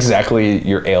what exactly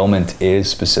your ailment is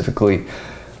specifically.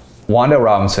 Wandale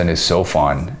Robinson is so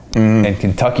fun. And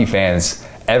Kentucky fans,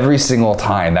 every single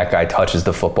time that guy touches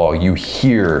the football, you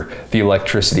hear the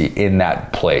electricity in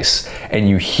that place. And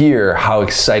you hear how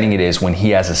exciting it is when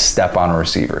he has a step on a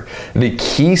receiver. The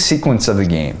key sequence of the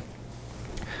game,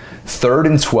 3rd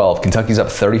and 12, Kentucky's up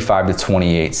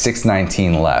 35-28,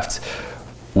 6:19 left.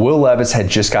 Will Levis had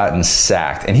just gotten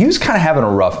sacked, and he was kind of having a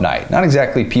rough night. Not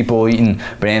exactly people eating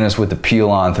bananas with the peel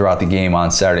on throughout the game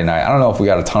on Saturday night. I don't know if we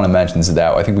got a ton of mentions of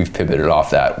that. I think we've pivoted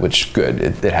off that, which good.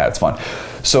 It had its fun.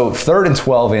 So 3rd and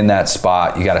 12 in that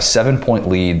spot. You got a 7-point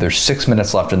lead. There's 6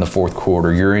 minutes left in the 4th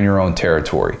quarter. You're in your own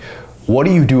territory. What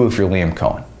do you do if you're Liam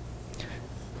Cohen?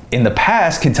 In the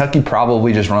past, Kentucky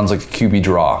probably just runs like a QB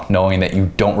draw, knowing that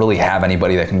you don't really have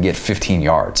anybody that can get 15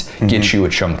 yards, get you a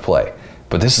chunk play.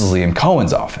 But this is Liam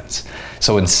Cohen's offense.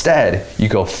 So instead, you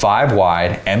go 5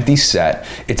 wide, empty set.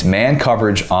 It's man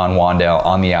coverage on Wandale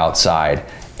on the outside.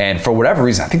 And for whatever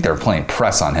reason, I think they were playing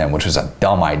press on him, which was a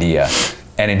dumb idea.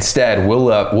 And instead, Will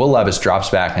Levis drops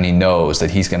back, and he knows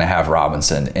that he's going to have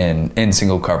Robinson in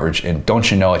single coverage. And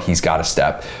don't you know it, he's got a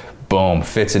step. Boom,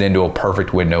 fits it into a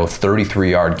perfect window,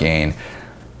 33-yard gain.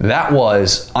 That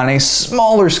was on a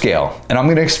smaller scale. And I'm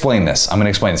going to explain this.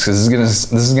 Because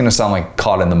this is going to sound like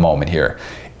caught in the moment here.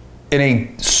 In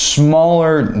a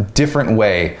smaller, different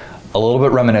way, a little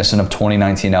bit reminiscent of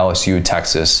 2019 LSU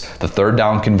Texas, the third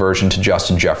down conversion to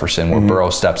Justin Jefferson, where Burrow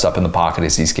steps up in the pocket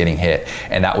as he's getting hit.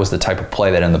 And that was the type of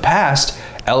play that in the past,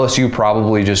 LSU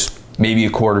probably just maybe a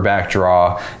quarterback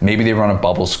draw, maybe they run a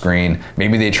bubble screen,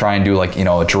 maybe they try and do like,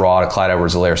 a draw to Clyde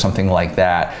Edwards-Helaire or something like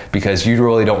that, because you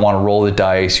really don't want to roll the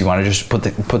dice. You want to just put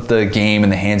the game in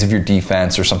the hands of your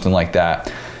defense or something like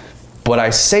that. But I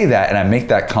say that and I make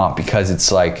that comp because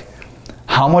it's like,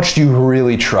 how much do you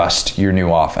really trust your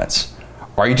new offense?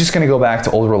 Are you just going to go back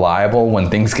to old reliable when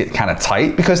things get kind of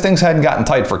tight? Because things hadn't gotten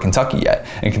tight for Kentucky yet.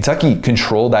 And Kentucky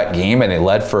controlled that game and they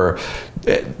led for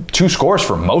 2 scores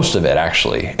for most of it,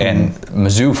 actually. And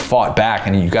Mizzou fought back,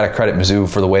 and you got to credit Mizzou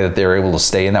for the way that they were able to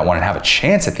stay in that one and have a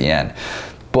chance at the end.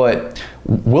 But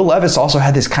Will Levis also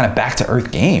had this kind of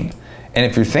back-to-earth game. And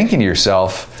if you're thinking to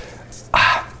yourself,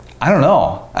 I don't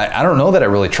know. I don't know that I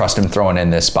really trust him throwing in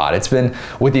this spot. It's been,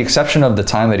 with the exception of the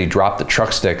time that he dropped the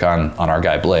truck stick on our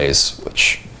guy Blaze,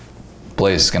 which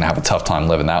Blaze is going to have a tough time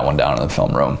living that one down in the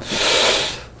film room.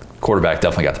 Quarterback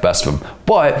definitely got the best of him.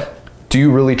 But do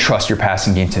you really trust your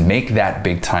passing game to make that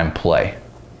big-time play?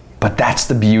 But that's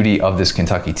the beauty of this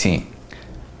Kentucky team.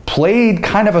 Played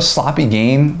kind of a sloppy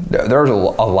game. There's a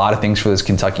lot of things for this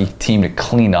Kentucky team to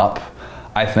clean up,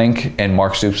 I think, and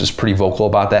Mark Stoops was pretty vocal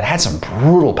about that. Had some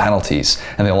brutal penalties,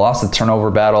 and they lost the turnover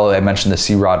battle. I mentioned the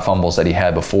C-Rod fumbles that he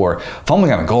had before.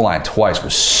 Fumbling on the goal line twice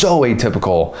was so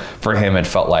atypical for him. It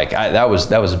felt like that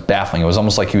was baffling. It was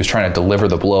almost like he was trying to deliver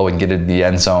the blow and get it to the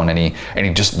end zone, and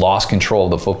he just lost control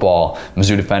of the football.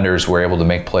 Mizzou defenders were able to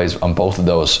make plays on both of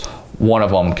those. One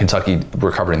of them, Kentucky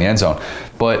recovered in the end zone.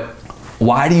 But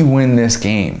why do you win this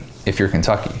game if you're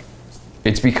Kentucky?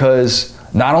 It's because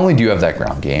not only do you have that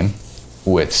ground game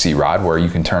with C-Rod, where you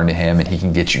can turn to him and he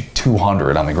can get you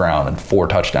 200 on the ground and 4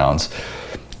 touchdowns.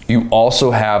 You also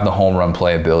have the home run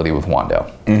playability with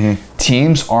Wando.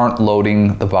 Teams aren't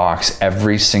loading the box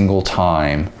every single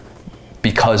time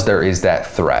because there is that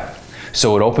threat.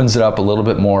 So it opens it up a little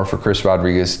bit more for Chris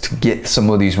Rodriguez to get some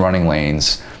of these running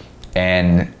lanes.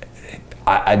 And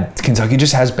Kentucky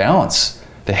just has balance.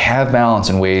 They have balance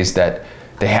in ways that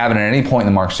they haven't at any point in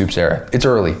the Mark Stoops era. It's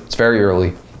early. It's very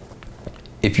early.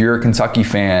 If you're a Kentucky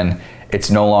fan,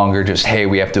 it's no longer just, hey,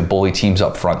 we have to bully teams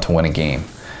up front to win a game.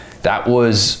 That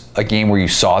was a game where you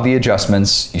saw the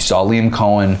adjustments, you saw Liam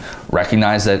Cohen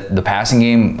recognize that the passing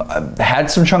game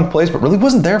had some chunk plays, but really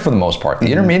wasn't there for the most part.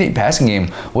 The intermediate passing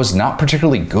game was not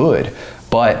particularly good,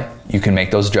 but you can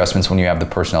make those adjustments when you have the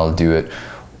personnel to do it.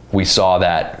 We saw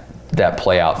that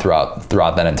play out throughout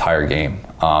that entire game,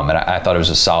 and I thought it was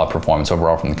a solid performance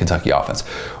overall from the Kentucky offense.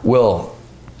 Will,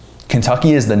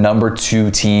 Kentucky is the number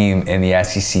 2 team in the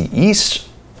SEC East,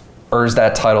 or does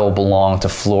that title belong to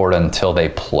Florida until they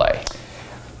play?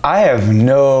 I have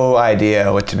no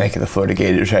idea what to make of the Florida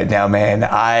Gators right now, man.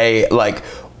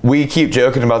 We keep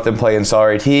joking about them playing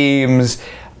sorry teams.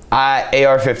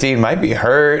 AR-15 might be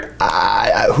hurt.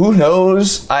 Who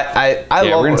knows? We're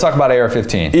going to talk about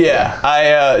AR-15.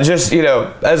 Yeah, just,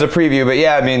 as a preview. But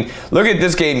yeah, I mean, look at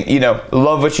this game,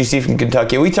 love what you see from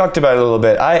Kentucky. We talked about it a little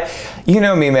bit. You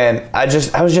know me, man. I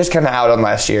was just kind of out on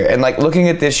last year. And looking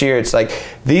at this year, it's like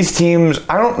these teams,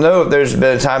 I don't know if there's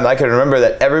been a time that I can remember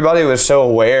that everybody was so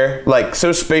aware,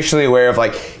 so spatially aware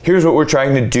of here's what we're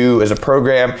trying to do as a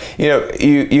program. You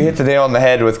hit the nail on the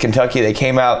head with Kentucky. They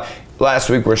came out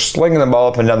last week, we're slinging the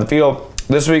ball up and down the field.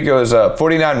 This week it was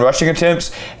 49 rushing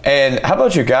attempts. And how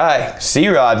about your guy,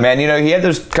 C-Rod, man? He had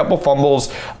those couple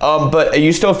fumbles. But are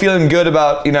you still feeling good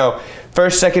about,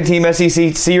 first, second team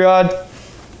SEC C-Rod?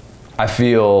 I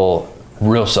feel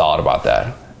real solid about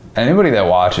that. Anybody that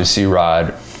watches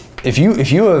C-Rod, if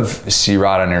you have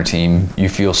C-Rod on your team, you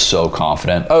feel so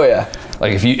confident. Oh, yeah.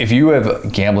 If you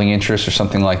have gambling interest or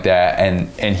something like that,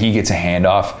 and he gets a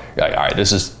handoff, you're like, all right,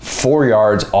 this is 4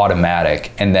 yards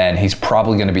automatic, and then he's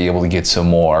probably going to be able to get some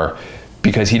more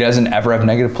because he doesn't ever have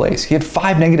negative plays. He had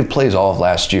 5 negative plays all of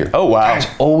last year. Oh, wow. He's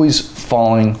always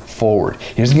falling forward.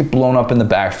 He doesn't get blown up in the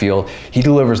backfield. He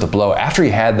delivers the blow. After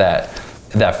he had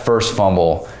that first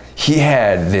fumble, he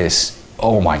had this,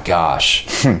 oh my gosh,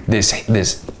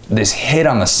 this hit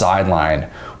on the sideline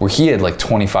where he had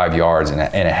 25 yards and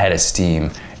a head of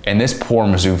steam. And this poor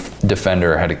Mizzou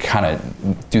defender had to kind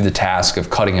of do the task of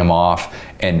cutting him off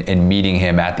and meeting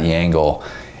him at the angle.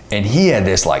 And he had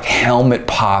this helmet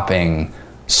popping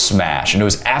smash. And it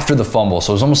was after the fumble,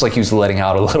 so it was almost like he was letting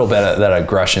out a little bit of that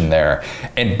aggression there.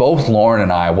 And both Lauren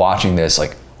and I watching this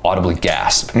audibly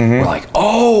gasped. We're like,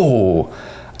 oh!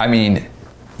 I mean,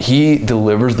 he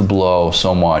delivers the blow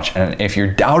so much. And if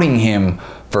you're doubting him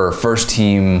for first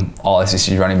team all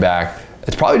SEC running back,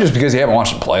 it's probably just because you haven't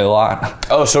watched him play a lot.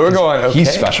 Oh, so we're going, okay.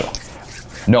 He's special.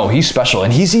 No, he's special.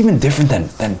 And he's even different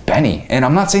than Benny. And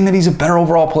I'm not saying that he's a better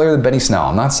overall player than Benny Snell.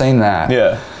 I'm not saying that.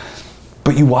 Yeah.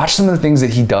 But you watch some of the things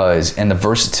that he does and the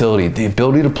versatility, the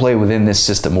ability to play within this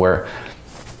system where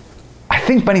I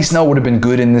think Benny Snell would have been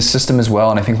good in this system as well.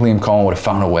 And I think Liam Cohen would have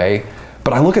found a way.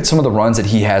 But I look at some of the runs that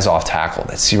he has off tackle,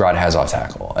 that C-Rod has off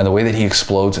tackle, and the way that he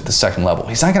explodes at the second level.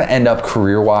 He's not going to end up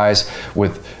career-wise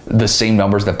with the same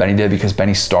numbers that Benny did because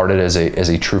Benny started as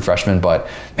a true freshman. But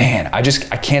man, I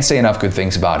can't say enough good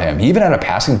things about him. He even had a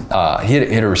passing, he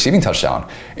hit a receiving touchdown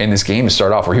in this game to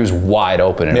start off where he was wide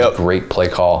open, and it was a great play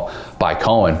call by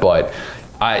Cohen. But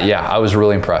I was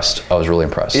really impressed.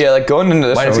 Yeah, like going into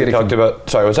this one, we talked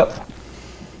about. Sorry, what's up?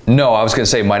 No, I was going to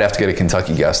say might have to get a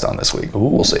Kentucky guest on this week. Ooh.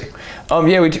 We'll see.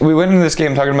 Yeah, we went into this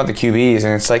game talking about the QBs,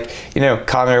 and it's like,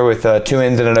 Connor with 2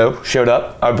 ins and an O showed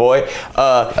up, our boy.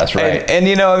 That's right. And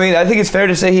I think it's fair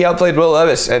to say he outplayed Will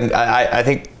Levis, and I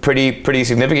think pretty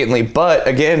significantly. But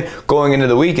again, going into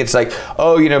the week, it's like,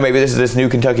 maybe this new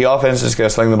Kentucky offense is going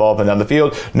to sling the ball up and down the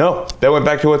field. No, they went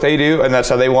back to what they do, and that's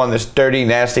how they won this dirty,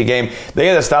 nasty game. They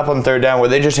had a stop on third down where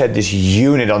they just had this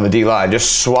unit on the D-line,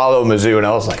 just swallow Mizzou, and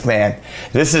I was like, man,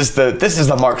 this is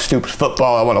the Mark Stoops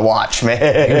football I want to watch, man.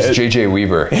 Here's J.J.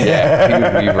 Weaver. Yeah, he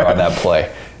was Weaver on that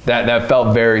play. That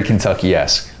felt very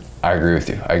Kentucky-esque. I agree with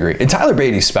you. I agree. And Tyler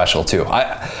Beatty's special too.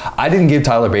 I didn't give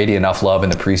Tyler Beatty enough love in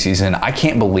the preseason. I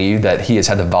can't believe that he has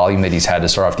had the volume that he's had to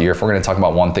start off the year. If we're going to talk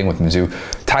about one thing with Mizzou,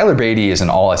 Tyler Beatty is an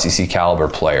all-SEC caliber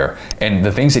player. And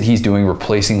the things that he's doing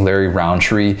replacing Larry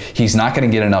Roundtree, he's not going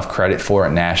to get enough credit for it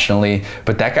nationally.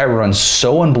 But that guy runs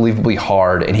so unbelievably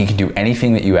hard, and he can do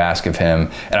anything that you ask of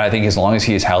him. And I think as long as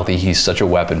he is healthy, he's such a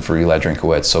weapon for Eli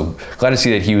Drinkowitz. So glad to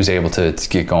see that he was able to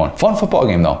get going. Fun football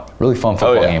game, though. Really fun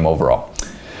football game overall.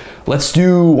 Let's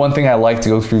do one thing I like to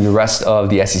go through the rest of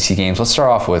the SEC games. Let's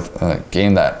start off with a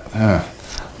game that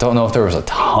don't know if there was a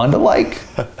ton to like.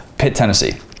 Pitt,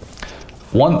 Tennessee.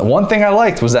 One thing I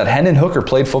liked was that Hendon Hooker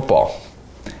played football.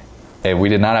 And we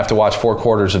did not have to watch 4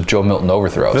 quarters of Joe Milton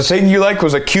overthrows. The thing you like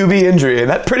was a QB injury, and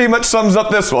that pretty much sums up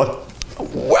this one.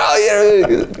 Well,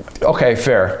 yeah, okay,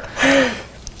 fair.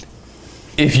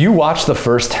 If you watch the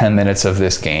first 10 minutes of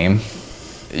this game,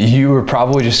 you were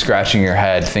probably just scratching your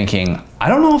head thinking, I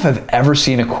don't know if I've ever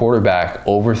seen a quarterback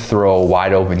overthrow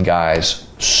wide open guys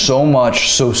so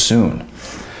much so soon.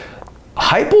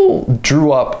 Heupel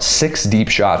drew up 6 deep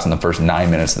shots in the first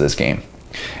 9 minutes of this game.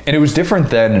 And it was different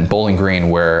than in Bowling Green,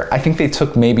 where I think they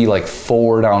took maybe like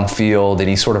 4 downfield and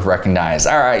he sort of recognized,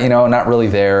 all right, not really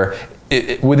there.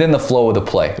 Within the flow of the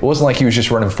play. It wasn't like he was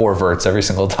just running 4 verts every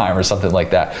single time or something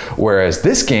like that. Whereas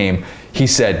this game, he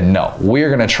said, no, we're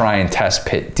going to try and test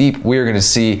Pitt deep. We're going to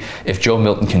see if Joe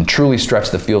Milton can truly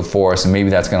stretch the field for us, and maybe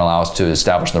that's going to allow us to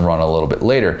establish the run a little bit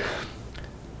later.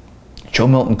 Joe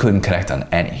Milton couldn't connect on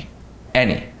any.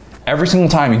 Every single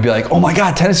time he'd be like, oh my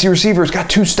God, Tennessee receiver's got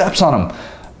 2 steps on him.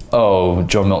 Oh,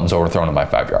 Joe Milton's overthrown him by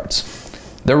 5 yards.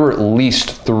 There were at least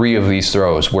 3 of these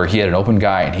throws where he had an open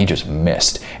guy and he just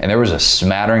missed. And there was a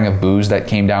smattering of boos that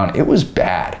came down. It was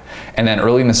bad. And then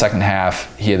early in the second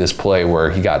half, he had this play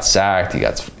where he got sacked,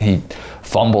 he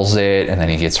fumbles it, and then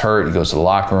he gets hurt, he goes to the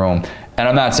locker room. And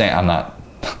I'm not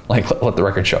like, let the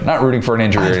record show, not rooting for an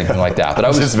injury or anything like that. But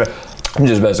I'm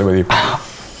just messing with you.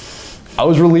 I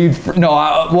was relieved.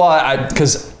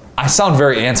 Because I sound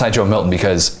very anti-Joe Milton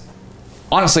because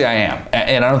honestly I am.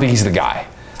 And I don't think he's the guy.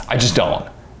 I just don't.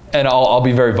 And I'll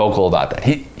be very vocal about that.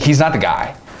 He's not the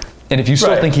guy. And if you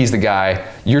still think he's the guy,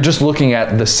 you're just looking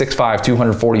at the 6'5",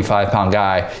 245-pound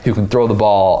guy who can throw the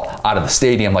ball out of the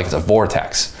stadium like it's a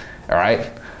vortex. All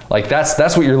right? Like, that's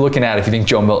what you're looking at if you think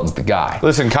Joe Milton's the guy.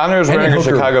 Listen, Connor is wearing a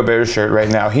Chicago Bears shirt right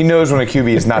now. He knows when a QB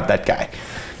is not that guy.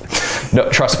 No,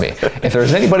 trust me. If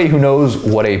there's anybody who knows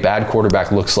what a bad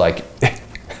quarterback looks like,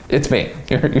 it's me.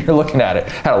 You're looking at it.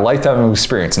 Had a lifetime of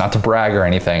experience, not to brag or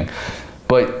anything.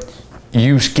 But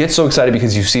you get so excited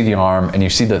because you see the arm and you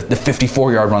see the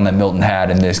 54-yard run that Milton had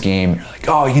in this game. You're like,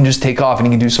 oh, he can just take off and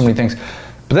he can do so many things.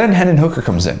 But then Hendon Hooker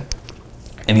comes in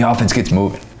and the offense gets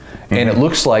moving. Mm-hmm. And it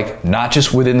looks like not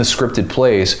just within the scripted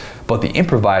plays, but the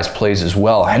improvised plays as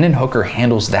well. Hendon Hooker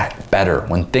handles that better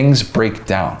when things break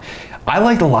down. I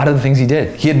liked a lot of the things he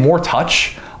did. He had more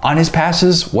touch on his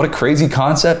passes. What a crazy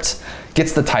concept.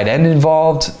 Gets the tight end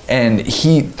involved, and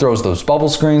he throws those bubble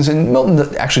screens, and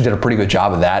Milton actually did a pretty good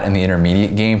job of that in the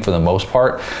intermediate game for the most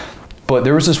part. But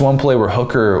there was this one play where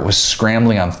Hooker was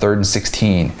scrambling on 3rd and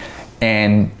 16,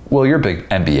 and, well, you're a big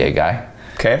NBA guy.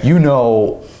 Okay. You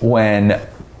know when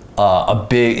a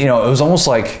big, it was almost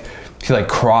like he like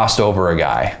crossed over a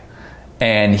guy,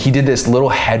 and he did this little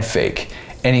head fake,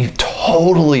 and he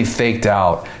totally faked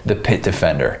out the Pitt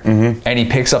defender, and he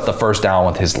picks up the first down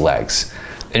with his legs.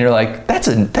 And you're like, that's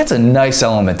a nice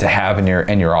element to have in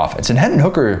your offense. And Hendon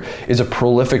Hooker is a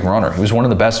prolific runner. He was one of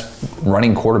the best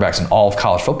running quarterbacks in all of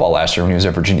college football last year when he was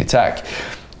at Virginia Tech.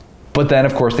 But then,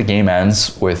 of course, the game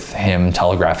ends with him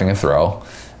telegraphing a throw,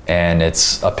 and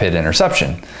it's a Pitt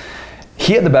interception.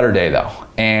 He had the better day, though,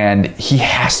 and he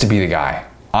has to be the guy,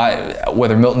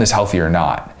 whether Milton is healthy or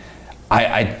not.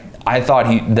 I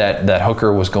thought that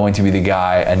Hooker was going to be the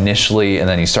guy initially, and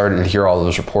then he started to hear all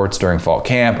those reports during fall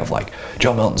camp of like,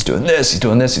 Joe Milton's doing this, he's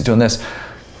doing this, he's doing this.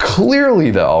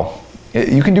 Clearly, though,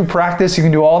 you can do practice, you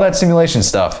can do all that simulation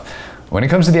stuff. When it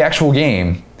comes to the actual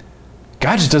game,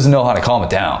 guy just doesn't know how to calm it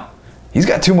down. He's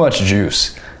got too much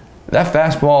juice. That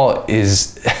fastball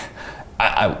is,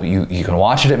 you can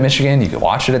watch it at Michigan, you can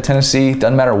watch it at Tennessee,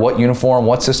 doesn't matter what uniform,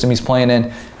 what system he's playing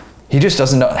in. He just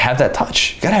doesn't have that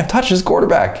touch. You gotta have touch as a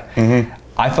quarterback.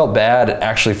 I felt bad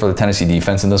actually for the Tennessee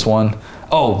defense in this one.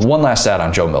 Oh, one last stat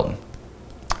on Joe Milton.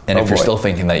 And if you're still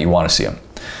thinking that you want to see him.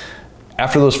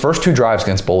 After those first 2 drives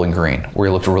against Bowling Green, where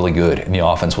he looked really good and the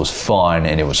offense was fun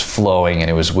and it was flowing and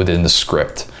it was within the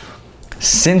script.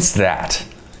 Since that,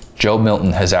 Joe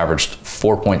Milton has averaged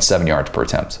 4.7 yards per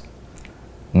attempt.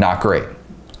 Not great.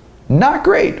 Not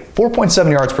great.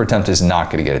 4.7 yards per attempt is not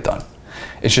gonna get it done.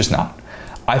 It's just not.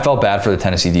 I felt bad for the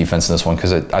Tennessee defense in this one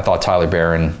because I thought Tyler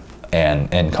Barron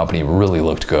and company really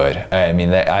looked good. I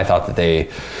mean, I thought that they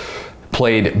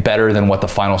played better than what the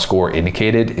final score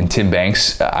indicated. And Tim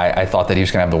Banks, I thought that he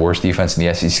was going to have the worst defense in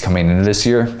the SEC coming into this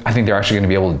year. I think they're actually going to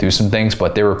be able to do some things,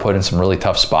 but they were put in some really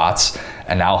tough spots.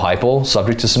 And now Heupel,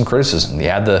 subject to some criticism. He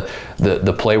had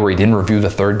the play where he didn't review the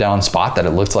 3rd down spot that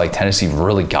it looked like Tennessee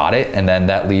really got it. And then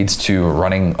that leads to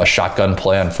running a shotgun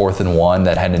play on 4th and 1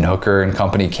 that Hendon Hooker and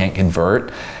company can't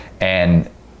convert. And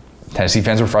Tennessee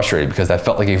fans were frustrated because that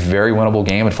felt like a very winnable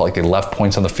game. It felt like they left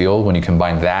points on the field when you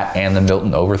combine that and the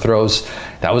Milton overthrows.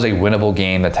 That was a winnable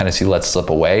game that Tennessee let slip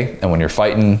away. And when you're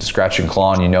fighting, scratching,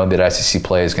 clawing, you know that SEC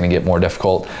play is going to get more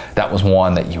difficult. That was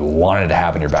one that you wanted to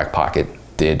have in your back pocket.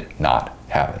 Did not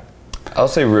have it. I'll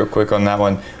say real quick on that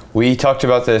one. We talked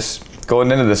about this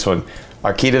going into this one.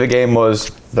 Our key to the game was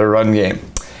the run game.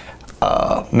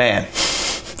 Man.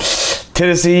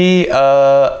 Tennessee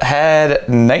had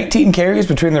 19 carries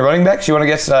between the running backs. You want to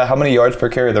guess how many yards per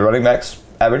carry the running backs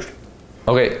averaged?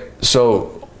 Okay,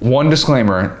 so one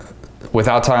disclaimer.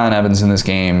 Without Tylen Evans in this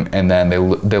game, and then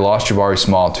they lost Jabari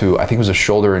Small to, I think it was a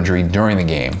shoulder injury during the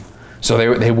game. So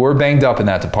they were banged up in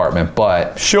that department,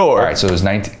 but... Sure. All right, so it was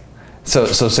 19... So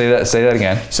say that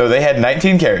again. So they had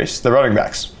 19 carries, the running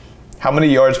backs. How many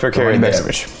yards per carry did they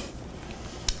average?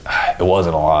 It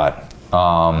wasn't a lot.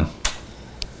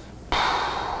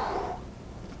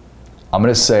 I'm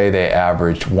going to say they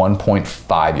averaged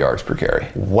 1.5 yards per carry.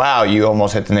 Wow, you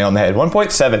almost hit the nail on the head.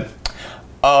 1.7.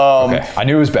 Okay, I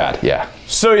knew it was bad, yeah.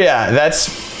 So yeah,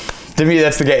 to me,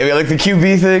 that's the game. Like the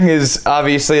QB thing is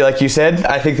obviously, like you said,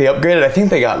 I think they upgraded. I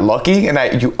think they got lucky,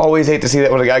 and you always hate to see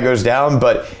that when a guy goes down,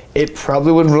 but it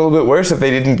probably would have been a little bit worse if they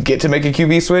didn't get to make a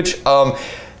QB switch.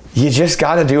 You just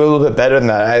got to do a little bit better than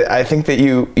that. I think that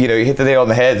you hit the nail on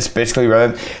the head. It's basically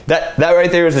running. That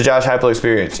right there is the Josh Heupel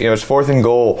experience. It's 4th and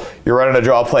goal. You're running a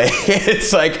draw play.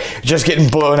 It's like just getting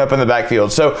blown up in the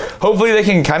backfield. So hopefully they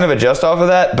can kind of adjust off of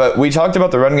that. But we talked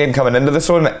about the run game coming into this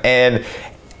one, and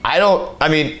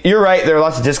you're right. There are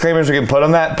lots of disclaimers we can put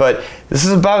on that, but this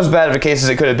is about as bad of a case as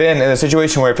it could have been in a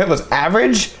situation where Pitt was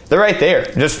average. They're right there.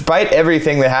 Despite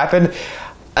everything that happened,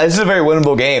 this is a very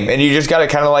winnable game, and you just got to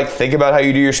kind of like think about how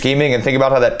you do your scheming and think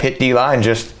about how that Pitt D-line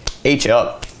just ate you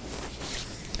up.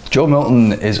 Joe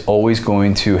Milton is always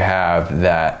going to have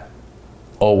that,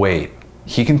 oh wait,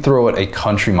 he can throw it a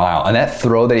country mile. And that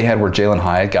throw that he had where Jalen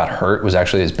Hyatt got hurt was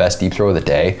actually his best deep throw of the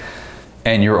day.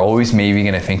 And you're always maybe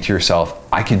going to think to yourself,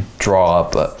 I could draw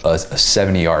up a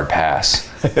 70-yard pass,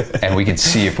 and we could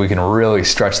see if we can really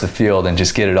stretch the field and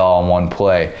just get it all in one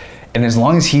play. And as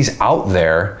long as he's out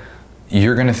there,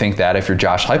 you're going to think that if you're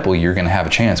Josh Heupel, you're going to have a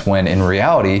chance, when in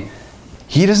reality,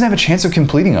 he doesn't have a chance of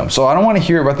completing them. So I don't want to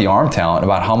hear about the arm talent,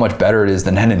 about how much better it is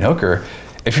than Hendon Hooker.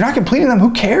 If you're not completing them,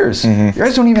 who cares? You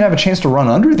guys don't even have a chance to run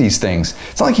under these things.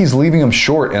 It's not like he's leaving them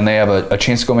short and they have a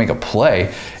chance to go make a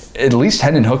play. At least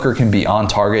Hendon Hooker can be on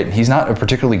target. He's not a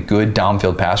particularly good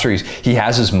downfield passer. He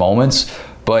has his moments,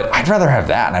 but I'd rather have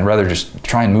that, and I'd rather just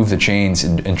try and move the chains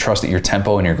and trust that your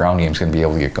tempo and your ground game is going to be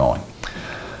able to get going.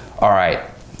 All right.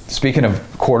 Speaking of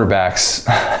quarterbacks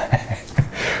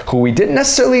who we didn't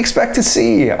necessarily expect to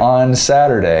see on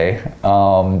Saturday,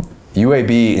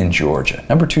 UAB in Georgia,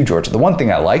 number 2 Georgia. The one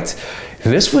thing I liked,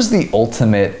 this was the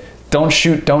ultimate Don't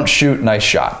shoot, nice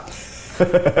shot.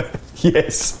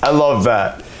 Yes, I love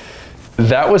that.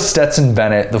 That was Stetson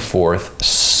Bennett IV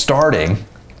starting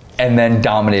and then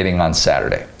dominating on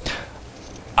Saturday.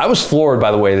 I was floored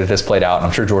by the way that this played out, and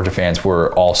I'm sure Georgia fans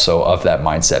were also of that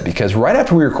mindset, because right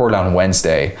after we recorded on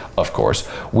Wednesday, of course,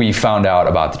 we found out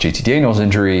about the JT Daniels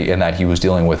injury and that he was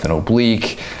dealing with an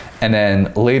oblique. And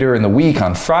then later in the week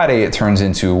on Friday, it turns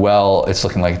into, well, it's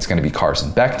looking like it's going to be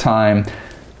Carson Beck time.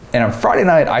 And on Friday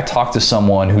night, I talked to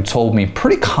someone who told me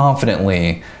pretty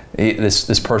confidently,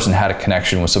 this person had a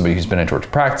connection with somebody who's been in Georgia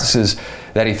practices,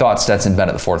 that he thought Stetson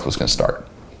Bennett IV was going to start.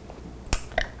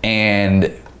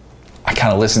 And I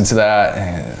kind of listened to that,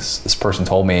 and this person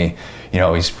told me,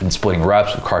 he's been splitting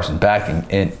reps with Carson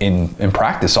Beck in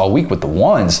practice all week with the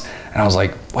ones. And I was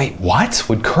like, wait, what?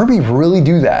 Would Kirby really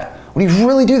do that? Would he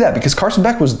really do that? Because Carson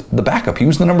Beck was the backup. He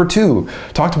was the number 2.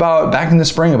 Talked about back in the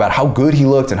spring about how good he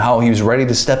looked and how he was ready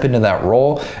to step into that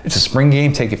role. It's a spring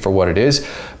game, take it for what it is.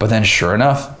 But then sure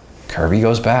enough, Kirby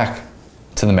goes back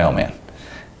to the mailman.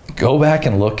 Go back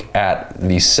and look at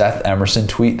the Seth Emerson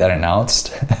tweet that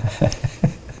announced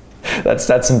that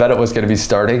Stetson Bennett was going to be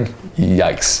starting.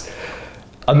 Yikes.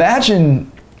 Imagine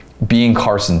being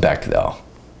Carson Beck, though.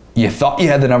 You thought you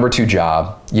had the number 2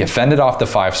 job. You fended off the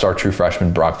 5-star true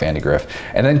freshman Brock Vandegrift.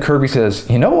 And then Kirby says,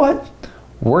 you know what?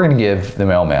 We're going to give the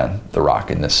mailman the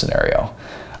rock in this scenario.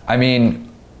 I mean,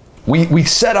 we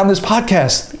said on this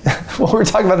podcast, when we were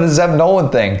talking about the Zeb Nolan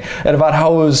thing, and about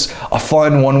how it was a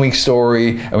fun 1-week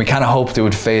story, and we kind of hoped it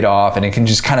would fade off, and it can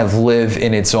just kind of live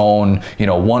in its own,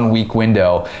 1-week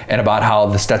window, and about how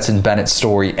the Stetson Bennett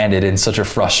story ended in such a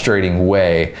frustrating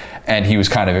way, and he was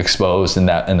kind of exposed in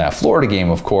that Florida game,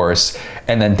 of course.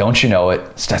 And then, don't you know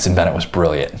it, Stetson Bennett was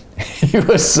brilliant. He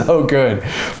was so good.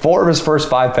 4 of his first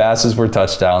 5 passes were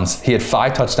touchdowns. He had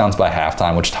 5 touchdowns by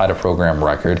halftime, which tied a program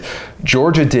record.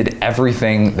 Georgia did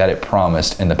everything that it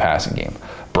promised in the passing game.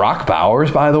 Brock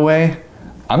Bowers, by the way,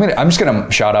 I'm just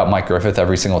gonna shout out Mike Griffith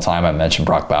every single time I mention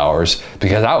Brock Bowers,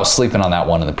 because I was sleeping on that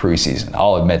one in the preseason.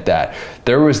 I'll admit that.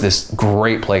 There was this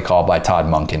great play call by Todd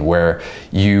Monken where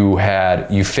you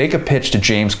fake a pitch to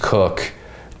James Cook,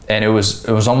 and it was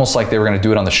almost like they were going to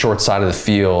do it on the short side of the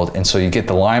field, and so you get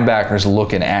the linebackers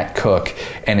looking at Cook,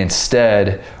 and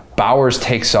instead Bowers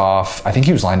takes off. I think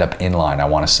he was lined up in line, I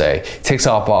want to say. Takes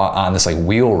off on this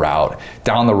wheel route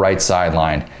down the right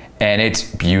sideline, and it's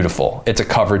beautiful. It's a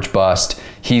coverage bust.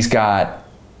 He's got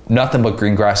nothing but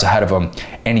green grass ahead of him,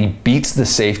 and he beats the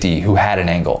safety who had an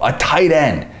angle, a tight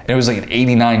end, and it was like an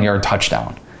 89-yard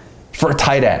touchdown. For a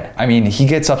tight end. I mean, he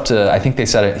gets up to, I think they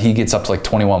said he gets up to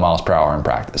 21 miles per hour in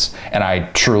practice. And I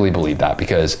truly believe that,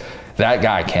 because that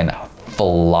guy can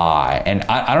fly. And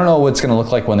I don't know what it's going to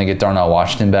look like when they get Darnell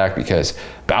Washington back, because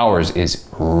Bowers is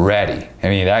ready. I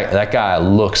mean, that guy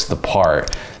looks the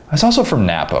part. He's also from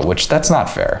Napa, which that's not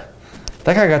fair.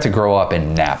 That guy got to grow up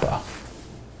in Napa.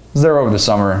 Was there over the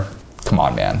summer. Come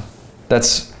on, man.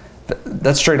 That's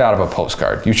straight out of a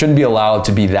postcard. You shouldn't be allowed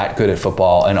to be that good at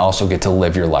football and also get to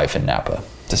live your life in Napa.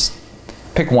 Just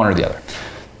pick one or the other.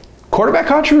 Quarterback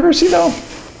controversy, though?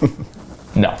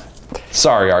 No.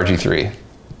 Sorry, RG3.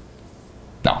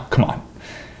 No, come on.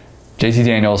 JT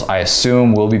Daniels, I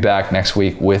assume, will be back next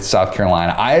week with South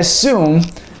Carolina. I assume,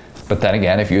 but then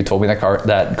again, if you had told me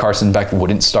that Carson Beck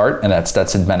wouldn't start and that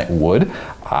Stetson Bennett would,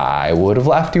 I would have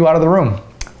laughed you out of the room.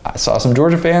 I saw some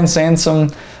Georgia fans saying some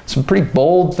pretty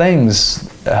bold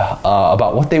things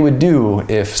about what they would do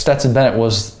if Stetson Bennett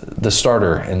was the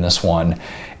starter in this one.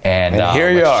 And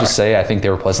here you are. Just say I think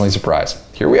they were pleasantly surprised.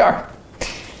 Here we are.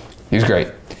 He was great.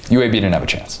 UAB didn't have a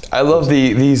chance. I love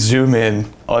the zoom in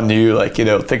on you,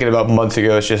 thinking about months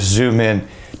ago, it's just zoom in.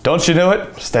 Don't you know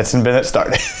it? Stetson Bennett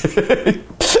started.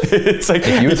 It's like,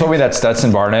 if you had told me that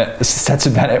Stetson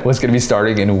Bennett was going to be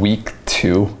starting in week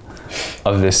 2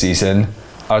 of this season,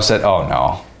 I would have said, oh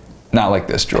no, not like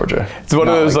this, Georgia. It's one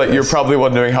of those, you're probably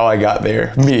wondering how I got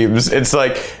there memes. It's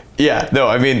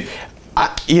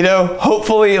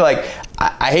hopefully,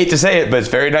 I hate to say it, but it's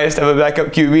very nice to have a backup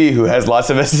QB who has lots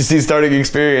of SEC starting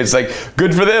experience.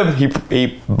 Good for them.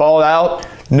 He balled out.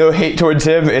 No hate towards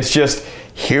him. It's just,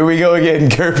 here we go again,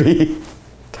 Kirby.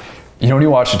 When you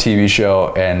watch a TV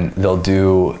show and they'll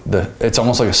do it's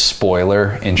almost like a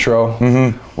spoiler intro,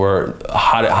 where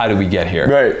how did we get here?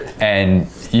 Right. And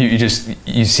you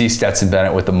see Stetson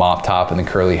Bennett with the mop top and the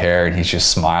curly hair, and he's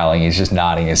just smiling, he's just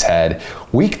nodding his head.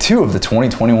 Week 2 of the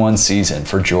 2021 season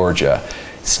for Georgia.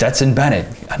 Stetson Bennett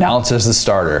announced as the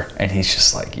starter, and he's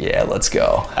just like, yeah, let's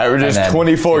go. Averages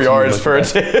 24 yards per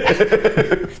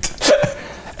attempt.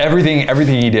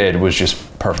 everything he did was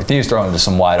just perfect. He was throwing into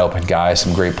some wide open guys,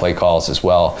 some great play calls as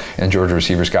well. And Georgia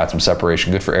receivers got some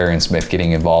separation. Good for Arian Smith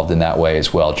getting involved in that way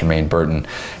as well. Jermaine Burton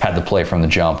had the play from the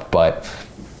jump, but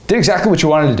did exactly what you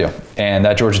wanted to do. And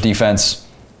that Georgia defense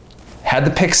had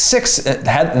the pick six.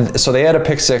 So they had a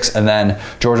pick six, and then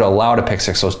Georgia allowed a pick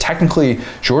six. So technically,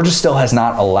 Georgia still has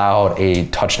not allowed a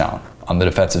touchdown on the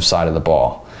defensive side of the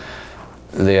ball.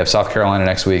 They have South Carolina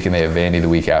next week, and they have Vandy the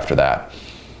week after that.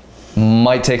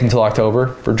 Might take until October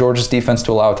for Georgia's defense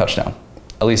to allow a touchdown,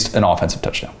 at least an offensive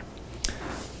touchdown.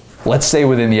 Let's stay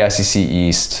within the SEC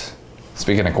East.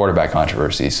 Speaking of quarterback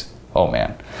controversies, oh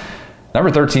man. Number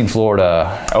 13,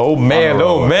 Florida. Oh man.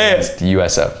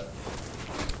 USF.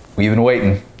 We've been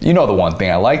waiting. You know the one thing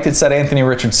I liked, it said Anthony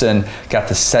Richardson got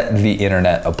to set the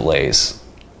internet ablaze.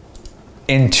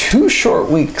 In 2 short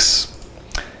weeks,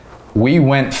 we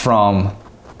went from,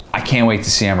 I can't wait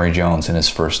to see Emory Jones in his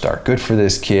first start. Good for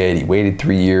this kid. He waited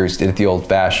 3 years, did it the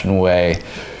old-fashioned way,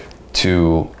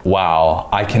 to, wow,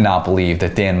 I cannot believe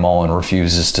that Dan Mullen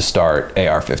refuses to start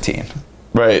AR-15.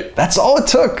 Right. That's all it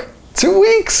took. 2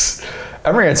 weeks.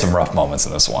 Emory had some rough moments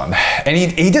in this one. And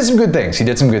he did some good things. He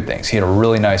had a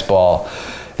really nice ball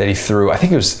that he threw. I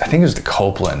think it was to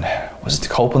Copeland. Was it to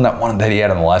Copeland, that one that he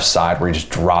had on the left side where he just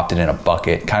dropped it in a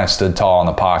bucket, kind of stood tall in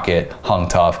the pocket, hung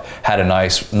tough, had a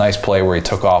nice play where he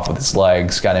took off with his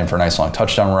legs, got in for a nice long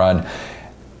touchdown run.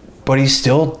 But he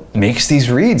still makes these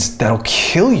reads that'll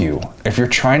kill you if you're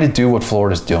trying to do what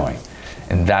Florida's doing.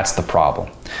 And that's the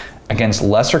problem. Against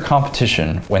lesser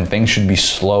competition, when things should be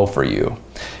slow for you,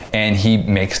 and he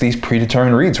makes these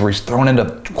predetermined reads where he's thrown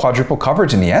into quadruple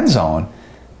coverage in the end zone,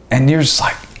 and you're just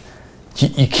like,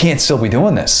 you can't still be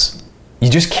doing this. You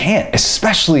just can't,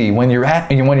 especially when you're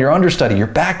understudy, your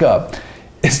backup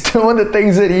is doing the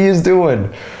things that he is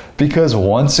doing. Because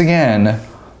once again,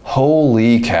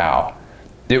 holy cow,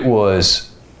 it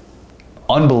was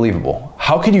unbelievable.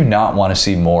 How could you not want to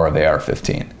see more of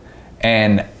AR-15?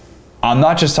 And I'm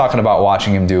not just talking about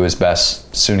watching him do his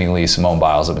best Suni Lee, Simone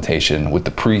Biles imitation with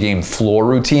the pregame floor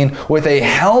routine with a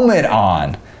helmet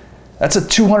on. That's a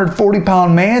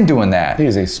 240-pound man doing that.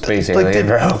 He's a space alien,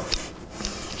 bro.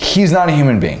 He's not a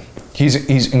human being.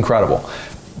 He's incredible.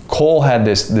 Cole had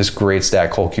this great stat,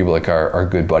 Cole Kubelik, our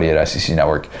good buddy at SEC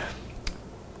Network.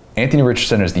 Anthony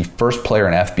Richardson is the first player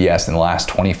in FBS in the last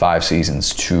 25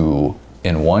 seasons to,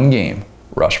 in one game,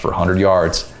 rush for 100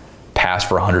 yards, pass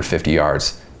for 150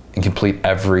 yards, and complete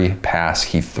every pass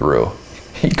he threw.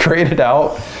 He graded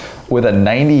out with a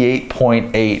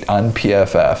 98.8 on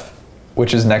PFF,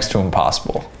 which is next to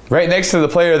impossible. Right next to the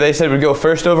player they said would go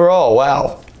first overall.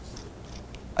 Wow.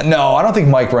 No, I don't think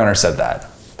Mike Renner said that.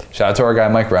 Shout out to our guy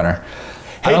Mike Renner.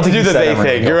 Hate to do the they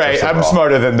thing. You're right. I'm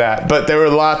smarter than that. But there were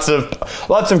lots of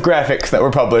graphics that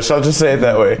were published. I'll just say it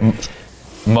that way.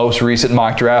 Most recent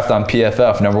mock draft on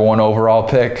PFF, number 1 overall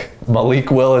pick,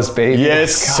 Malik Willis, baby.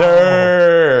 Yes,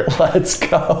 sir. Let's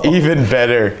go. Even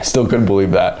better. Still couldn't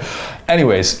believe that.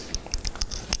 Anyways,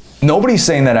 nobody's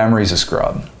saying that Emory's a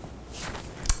scrub.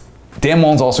 Dan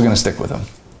Mullen's also going to stick with him.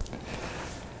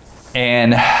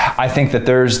 And I think that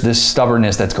there's this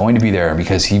stubbornness that's going to be there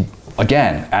because he,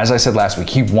 again, as I said last week,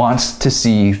 he wants to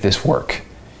see this work.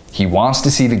 He wants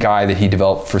to see the guy that he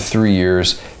developed for 3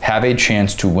 years have a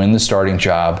chance to win the starting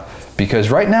job, because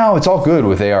right now it's all good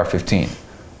with AR-15.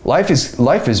 Life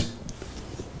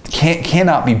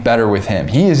cannot be better with him.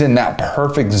 He is in that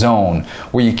perfect zone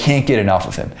where you can't get enough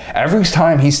of him. Every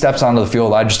time he steps onto the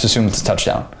field, I just assume it's a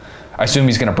touchdown. I assume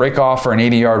he's going to break off for an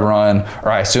 80-yard run,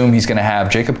 or I assume he's going to have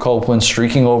Jacob Copeland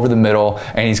streaking over the middle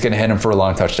and he's going to hit him for a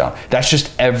long touchdown. That's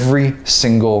just every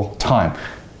single time.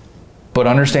 But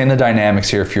understand the dynamics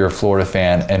here if you're a Florida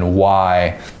fan and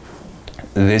why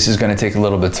this is going to take a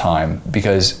little bit of time,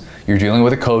 because you're dealing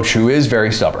with a coach who is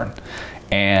very stubborn.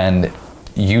 And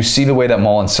you see the way that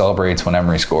Mullen celebrates when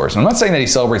Emory scores. And I'm not saying that he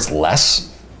celebrates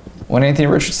less when Anthony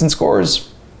Richardson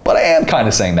scores, but I am kind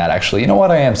of saying that, actually. You know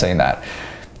what? I am saying that.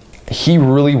 He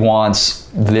really wants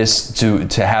this to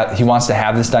have, he wants to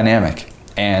have this dynamic.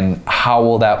 And how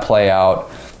will that play out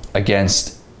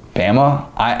against Bama?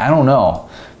 I don't know.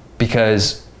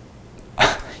 Because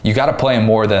you got to play him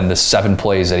more than the 7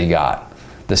 plays that he got,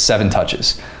 the 7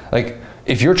 touches. Like,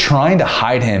 if you're trying to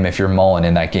hide him, if you're Mullen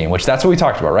in that game, which that's what we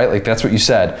talked about, right? Like, that's what you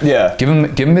said. Yeah. Give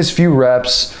him his few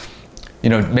reps.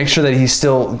 You know, make sure that he's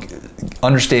still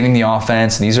understanding the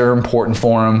offense, and these are important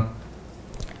for him.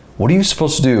 What are you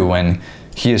supposed to do when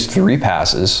he has 3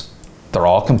 passes, they're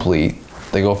all complete,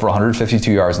 they go for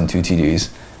 152 yards and 2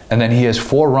 TDs, and then he has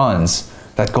 4 runs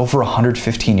that go for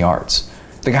 115 yards?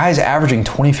 The guy's averaging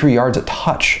 23 yards a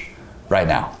touch right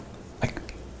now. Like,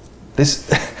 this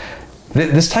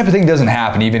type of thing doesn't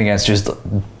happen even against just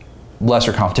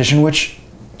lesser competition, which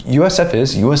USF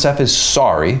is. USF is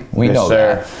sorry. We know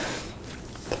that.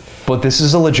 But this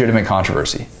is a legitimate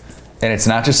controversy. And it's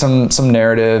not just some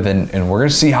narrative, and we're going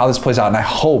to see how this plays out. And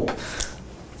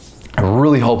I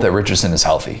really hope that Richardson is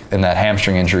healthy and that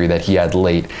hamstring injury that he had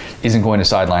late isn't going to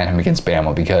sideline him against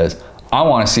Bama, because I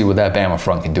want to see what that Bama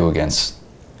front can do against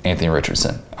Anthony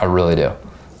Richardson. I really do.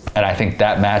 And I think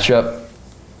that matchup,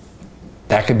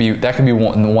 that could be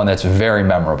one that's very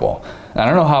memorable. And I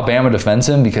don't know how Bama defends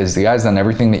him, because the guy's done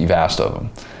everything that you've asked of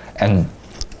him. And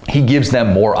he gives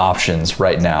them more options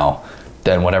right now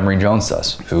than what Emory Jones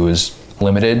does, who is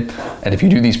limited. And if you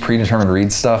do these predetermined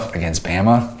read stuff against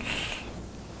Bama,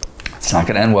 it's not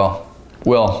going to end well.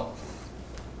 Will,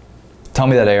 tell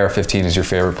me that AR-15 is your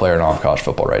favorite player in all of college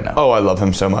football right now. Oh, I love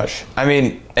him so much. I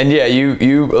mean, and yeah,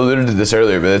 you alluded to this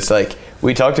earlier, but it's like,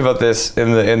 we talked about this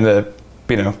in the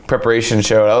preparation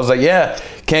show. And I was like, yeah,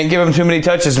 can't give him too many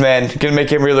touches, man. Gonna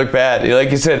make Emory look bad. Like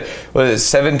you said, what is it,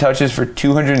 7 touches for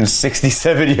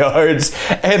 267 yards?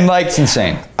 And like, it's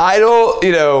insane. I don't,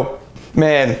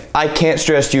 man, I can't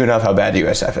stress to you enough how bad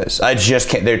USF is. I just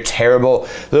can't. They're terrible.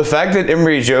 The fact that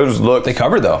Emory Jones looked... They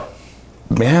covered, though.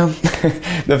 Yeah.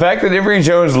 The fact that Emory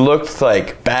Jones looked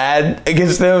like bad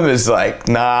against them is like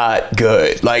not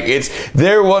good. Like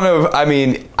they're one of,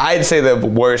 I'd say the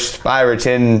worst 5 or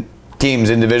 10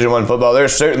 teams in Division I football.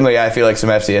 There's certainly, I feel like,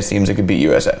 some FCS teams that could beat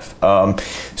USF.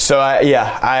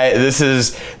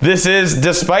 This is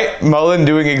despite Mullen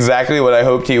doing exactly what I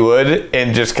hoped he would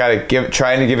and just kind of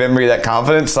trying to give Emory that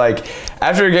confidence. Like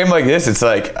after a game like this, it's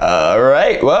like, all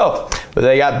right, well, but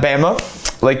they got Bama.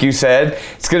 Like you said,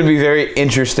 it's going to be very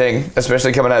interesting,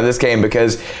 especially coming out of this game,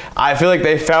 because I feel like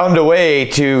they found a way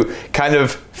to kind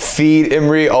of feed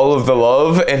Emory all of the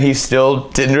love, and he still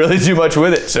didn't really do much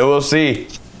with it. So we'll see.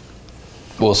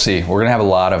 We'll see. We're going to have a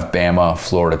lot of Bama,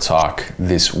 Florida talk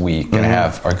this week. Going to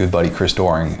have our good buddy Chris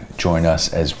Doring join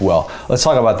us as well. Let's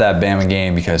talk about that Bama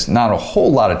game, because not a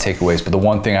whole lot of takeaways, but the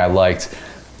one thing I liked,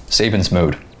 Saban's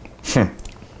mood.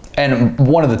 And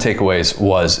one of the takeaways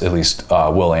was at least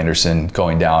Will Anderson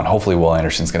going down. Hopefully Will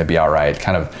Anderson's going to be all right.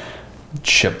 Kind of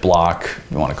chip block,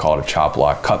 you want to call it a chop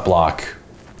block, cut block.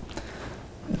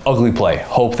 Ugly play.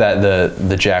 Hope that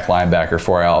the jack linebacker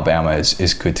for Alabama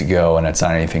is good to go, and it's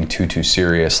not anything too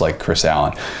serious like Chris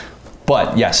Allen.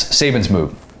 But yes, Saban's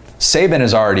move. Saban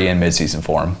is already in midseason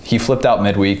form. He flipped out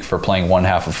midweek for playing one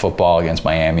half of football against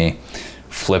Miami,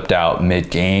 flipped out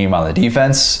mid-game on the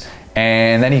defense,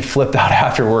 and then he flipped out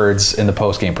afterwards in the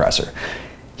post-game presser.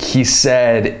 He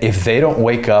said if they don't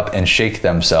wake up and shake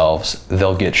themselves,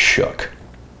 they'll get shook.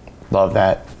 Love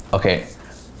that. Okay,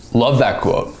 love that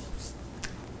quote.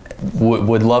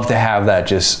 Would love to have that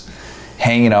just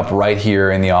hanging up right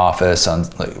here in the office on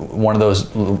like one of those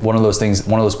things,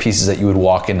 one of those pieces that you would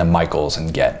walk into Michael's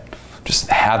and get. Just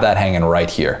have that hanging right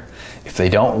here. If they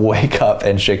don't wake up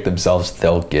and shake themselves,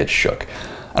 they'll get shook.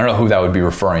 I don't know who that would be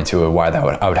referring to or why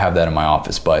I would have that in my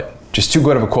office, but just too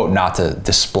good of a quote not to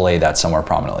display that somewhere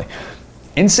prominently.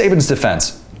 In Saban's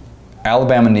defense,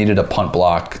 Alabama needed a punt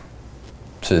block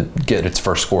to get its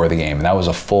first score of the game, and that was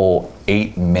a full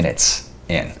 8 minutes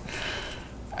in.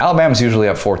 Alabama's usually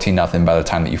up 14-0 by the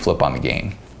time that you flip on the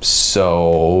game.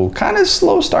 So kind of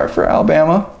slow start for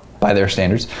Alabama by their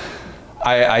standards.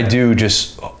 I do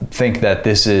just think that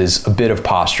this is a bit of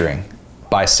posturing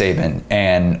by Saban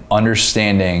and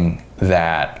understanding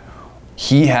that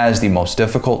he has the most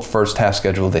difficult first half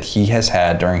schedule that he has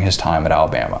had during his time at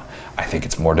Alabama. I think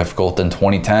it's more difficult than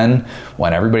 2010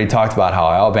 when everybody talked about how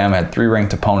Alabama had 3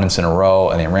 ranked opponents in a row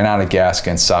and they ran out of gas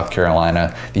against South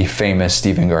Carolina, the famous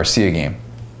Stephen Garcia game.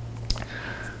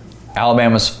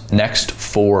 Alabama's next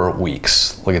 4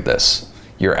 weeks, look at this.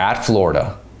 You're at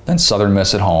Florida, then Southern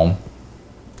Miss at home,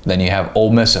 then you have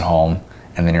Ole Miss at home,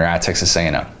 and then you're at Texas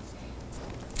A&M.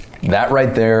 That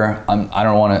right there, I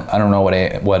don't know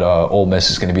what Ole Miss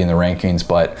is going to be in the rankings,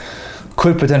 but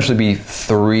could potentially be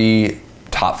 3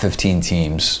 top 15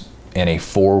 teams in a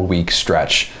 4-week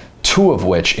stretch, 2 of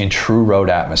which in true road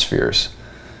atmospheres.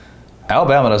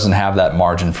 Alabama doesn't have that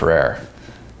margin for error.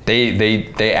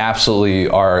 They absolutely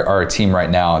are a team right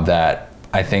now that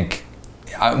I think,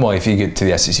 well, if you get to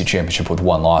the SEC championship with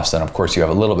 1 loss, then of course you have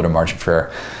a little bit of margin for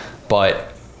error.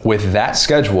 But with that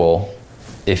schedule,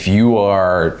 if you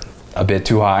are a bit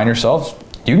too high on yourselves,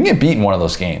 you can get beat in one of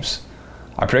those games.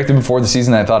 I predicted before the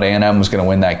season that I thought A&M was going to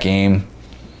win that game.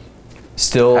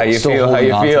 How you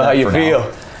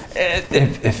feel?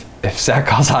 If Zach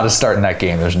Calzada's starting that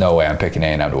game, there's no way I'm picking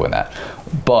A&M to win that.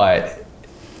 But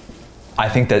I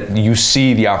think that you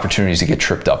see the opportunities to get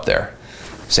tripped up there.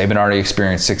 Saban already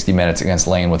experienced 60 minutes against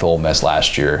Lane with Ole Miss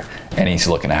last year, and he's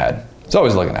looking ahead. He's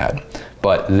always looking ahead.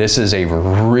 but this is a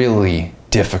really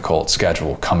difficult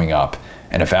schedule coming up.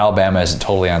 And if Alabama isn't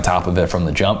totally on top of it from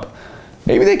the jump,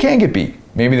 maybe they can get beat.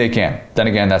 Maybe they can. Then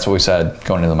again, that's what we said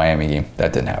going into the Miami game.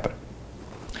 That didn't happen.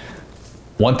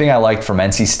 One thing I liked from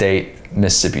NC State,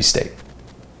 Mississippi State.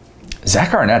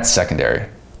 Zach Arnett's secondary,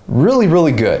 really,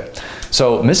 really good.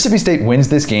 So Mississippi State wins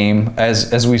this game,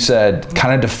 as we said,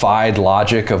 kind of defied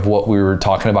logic of what we were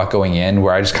talking about going in,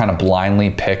 where I just kind of blindly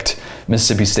picked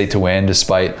Mississippi State to win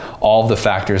despite all of the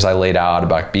factors I laid out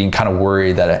about being kind of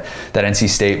worried that NC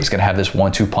State was going to have this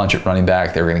 1-2 punch at running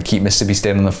back. They were going to keep Mississippi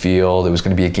State on the field. It was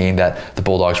going to be a game that the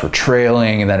Bulldogs were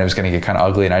trailing, and then it was going to get kind of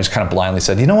ugly. And I just kind of blindly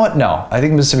said, you know what? No, I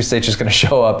think Mississippi State's just going to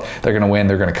show up. They're going to win.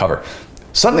 They're going to cover.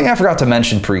 Something I forgot to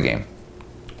mention pregame.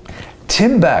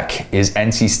 Tim Beck is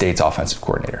NC State's offensive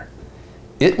coordinator.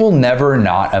 It will never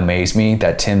not amaze me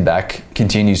that Tim Beck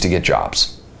continues to get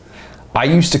jobs. I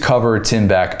used to cover Tim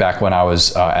Beck back when I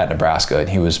was at Nebraska, and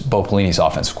he was Bo Pelini's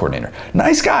offensive coordinator.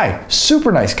 Nice guy,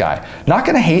 super nice guy. Not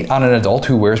going to hate on an adult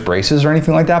who wears braces or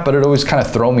anything like that, but it always kind of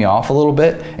throw me off a little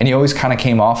bit, and he always kind of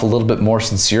came off a little bit more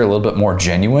sincere, a little bit more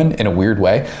genuine in a weird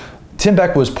way. Tim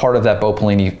Beck was part of that Bo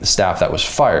Pelini staff that was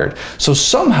fired. So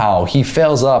somehow he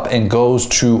fails up and goes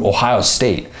to Ohio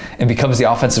State and becomes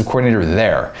the offensive coordinator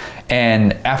there.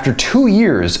 And after 2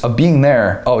 years of being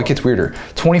there, it gets weirder.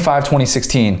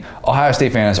 2016, Ohio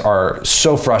State fans are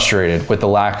so frustrated with the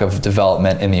lack of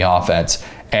development in the offense,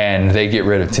 and they get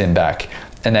rid of Tim Beck.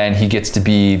 And then he gets to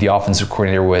be the offensive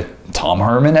coordinator with Tom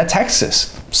Herman at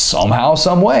Texas, somehow,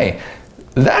 some way.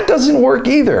 That doesn't work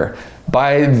either.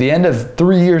 By the end of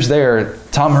 3 years there,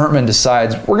 Tom Herman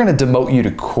decides, we're going to demote you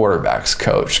to quarterbacks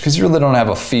coach because you really don't have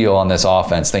a feel on this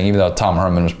offense thing, even though Tom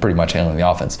Herman was pretty much handling the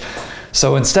offense.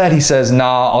 So instead he says,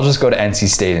 nah, I'll just go to NC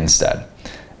State instead.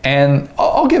 And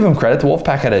I'll give him credit. The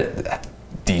Wolfpack had a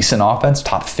decent offense,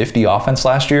 top 50 offense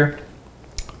last year.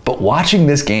 But watching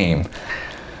this game,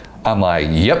 I'm like,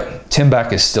 yep, Tim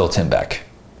Beck is still Tim Beck.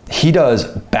 He does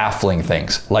baffling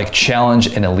things like challenge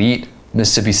an elite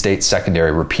Mississippi State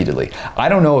secondary repeatedly. I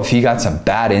don't know if he got some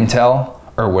bad intel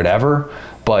or whatever,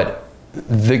 but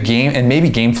the game, and maybe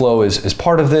game flow is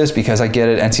part of this because I get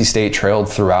it, NC State trailed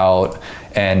throughout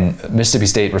and Mississippi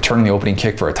State returning the opening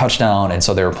kick for a touchdown, and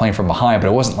so they were playing from behind, but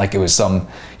it wasn't like it was some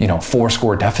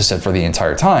 4-score deficit for the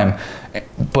entire time.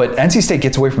 But NC State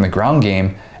gets away from the ground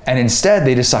game, and instead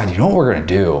they decide, you know what we're going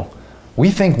to do? We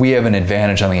think we have an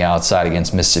advantage on the outside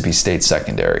against Mississippi State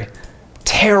secondary.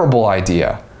 Terrible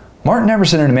idea. Martin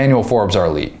Emerson and Emmanuel Forbes are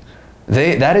elite.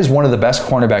 That is one of the best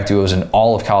cornerback duos in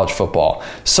all of college football.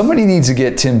 Somebody needs to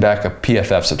get Tim Beck a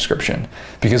PFF subscription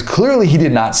because clearly he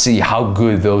did not see how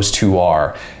good those two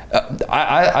are.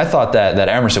 I thought that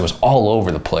Emerson was all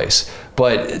over the place,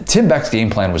 but Tim Beck's game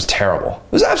plan was terrible.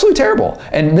 It was absolutely terrible.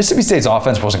 And Mississippi State's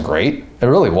offense wasn't great. It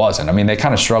really wasn't. I mean, they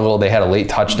kind of struggled. They had a late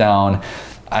touchdown.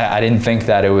 I didn't think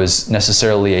that it was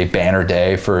necessarily a banner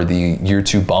day for the year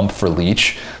 2 bump for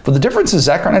Leach. But the difference is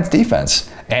Zach Arnett's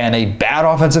defense and a bad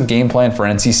offensive game plan for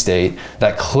NC State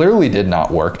that clearly did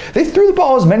not work. They threw the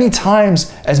ball as many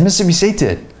times as Mississippi State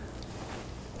did.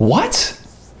 What?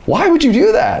 Why would you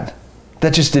do that?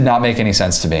 That just did not make any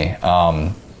sense to me.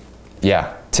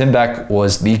 Tim Beck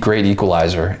was the great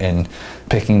equalizer in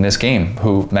picking this game,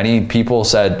 who many people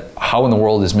said, how in the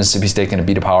world is Mississippi State going to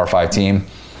beat a Power 5 team?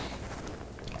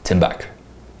 Tim Beck.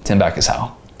 Tim Beck is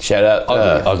how. Shout out.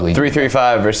 Ugly.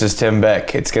 335 versus Tim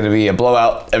Beck. It's going to be a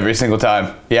blowout every single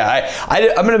time. Yeah,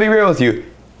 I'm going to be real with you.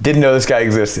 Didn't know this guy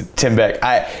existed. Tim Beck.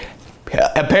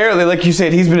 Apparently, like you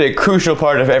said, he's been a crucial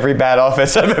part of every bad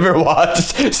offense I've ever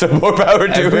watched. So more power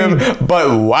to him.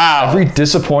 But wow. Every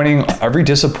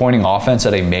disappointing offense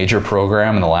at a major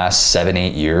program in the last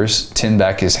 7-8 years, Tim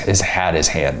Beck has had his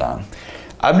hand on.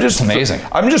 It's amazing.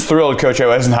 I'm just thrilled Coach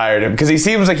O hasn't hired him because he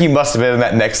seems like he must have been in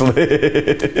that next list.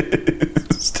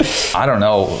 I don't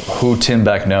know who Tim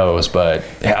Beck knows, but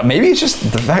yeah, maybe it's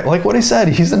just the fact, like what he said,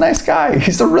 he's a nice guy.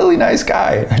 He's a really nice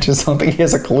guy. I just don't think he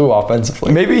has a clue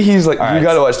offensively. Maybe he's like, you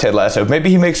got to watch Ted Lasso. Maybe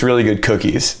he makes really good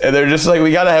cookies. And they're just like,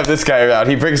 we got to have this guy around.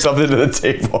 He brings something to the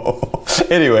table.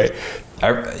 Anyway.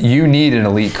 You need an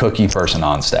elite cookie person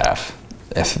on staff.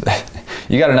 If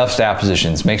you got enough staff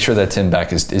positions, make sure that Tim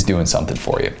Beck is doing something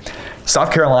for you.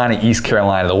 South Carolina, East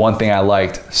Carolina, the one thing I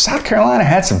liked, South Carolina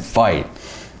had some fight.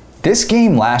 This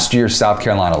game last year, South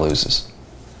Carolina loses.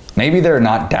 Maybe they're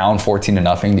not down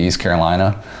 14-0 to East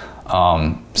Carolina.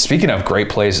 Speaking of great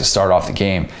plays to start off the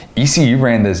game, ECU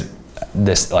ran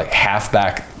this like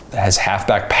halfback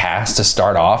pass to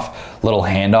start off, little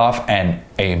handoff, and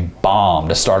a bomb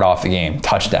to start off the game,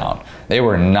 touchdown. They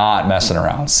were not messing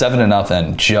around.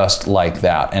 7-0, just like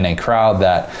that. And a crowd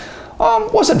that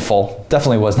Wasn't full.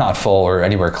 Definitely was not full or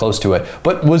anywhere close to it,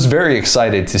 but was very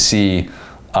excited to see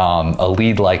a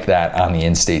lead like that on the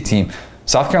in-state team.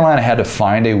 South Carolina had to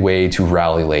find a way to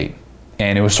rally late.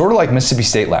 And it was sort of like Mississippi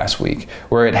State last week,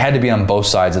 where it had to be on both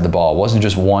sides of the ball. It wasn't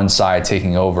just one side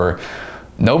taking over.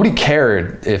 Nobody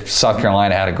cared if South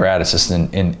Carolina had a grad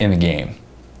assistant in the game.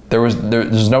 There's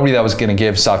nobody that was going to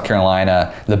give South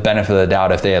Carolina the benefit of the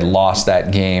doubt if they had lost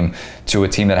that game to a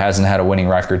team that hasn't had a winning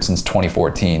record since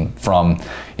 2014 from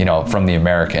the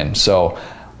American. So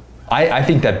I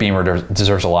think that Beamer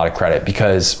deserves a lot of credit,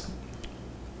 because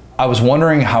I was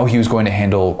wondering how he was going to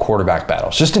handle quarterback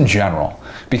battles, just in general.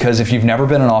 Because if you've never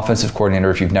been an offensive coordinator,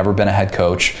 if you've never been a head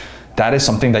coach, that is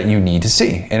something that you need to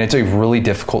see. And it's a really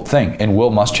difficult thing. And Will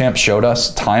Muschamp showed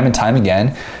us time and time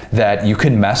again that you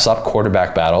can mess up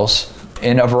quarterback battles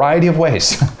in a variety of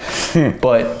ways.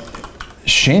 But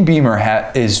Shane Beamer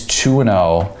is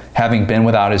 2-0, having been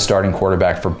without his starting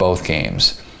quarterback for both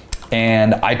games.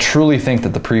 And I truly think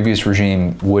that the previous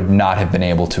regime would not have been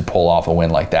able to pull off a win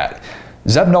like that.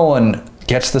 Zeb Nolan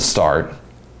gets the start,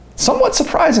 somewhat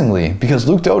surprisingly, because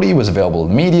Luke Doty was available to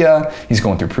the media. He's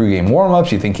going through pregame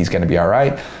warmups. You think he's going to be all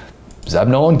right. Zeb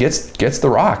Nolan gets the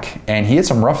rock, and he had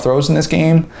some rough throws in this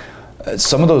game.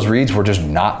 Some of those reads were just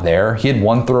not there. He had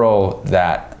one throw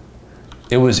that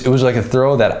it was like a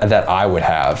throw that I would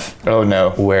have. Oh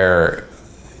no! Where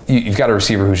you've got a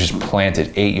receiver who's just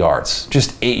planted 8 yards,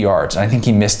 just 8 yards, and I think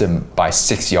he missed him by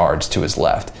 6 yards to his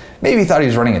left. Maybe he thought he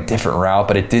was running a different route,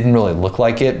 but it didn't really look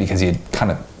like it because he had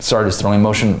kind of started his throwing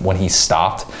motion when he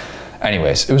stopped.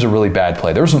 Anyways, it was a really bad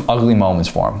play. There were some ugly moments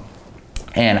for him.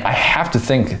 And I have to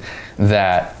think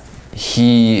that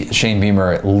Shane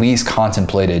Beamer, at least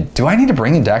contemplated, do I need to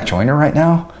bring in Dak Joyner right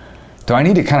now? Do I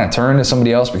need to kind of turn to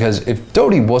somebody else? Because if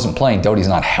Doty wasn't playing, Doty's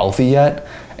not healthy yet,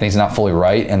 and he's not fully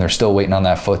right, and they're still waiting on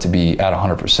that foot to be at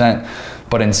 100%.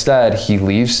 But instead, he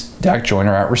leaves Dak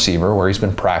Joyner at receiver, where he's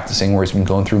been practicing, where he's been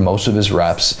going through most of his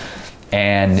reps,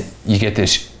 and you get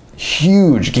this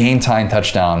huge game time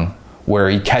touchdown where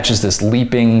he catches this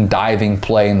leaping, diving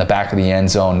play in the back of the end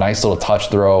zone, nice little touch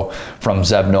throw from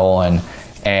Zeb Nolan,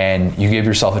 and you give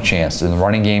yourself a chance. And the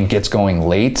running game gets going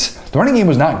late. The running game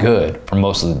was not good for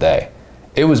most of the day.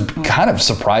 It was kind of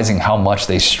surprising how much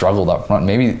they struggled up front.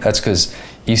 Maybe that's because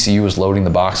ECU was loading the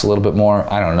box a little bit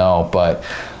more. I don't know, but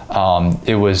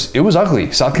it was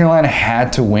ugly. South Carolina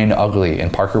had to win ugly,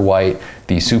 and Parker White,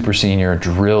 the super senior,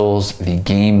 drills the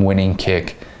game-winning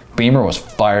kick. Beamer was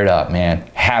fired up, man.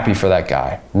 Happy for that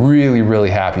guy. Really, really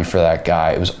happy for that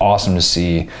guy. It was awesome to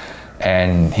see,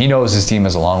 and he knows his team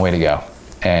has a long way to go.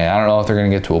 And I don't know if they're going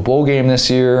to get to a bowl game this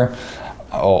year,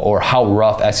 or how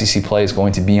rough SEC play is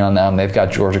going to be on them. They've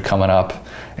got Georgia coming up.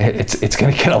 It's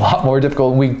going to get a lot more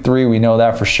difficult in week 3. We know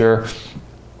that for sure.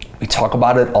 We talk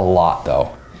about it a lot,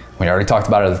 though. We already talked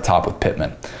about it at the top with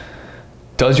Pittman.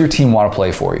 Does your team want to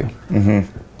play for you?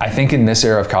 Mm-hmm. I think in this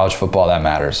era of college football, that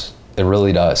matters. It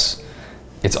really does.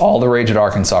 It's all the rage at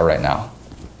Arkansas right now.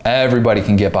 Everybody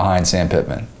can get behind Sam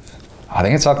Pittman. I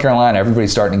think in South Carolina,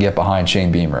 everybody's starting to get behind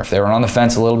Shane Beamer. If they were on the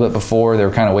fence a little bit before, they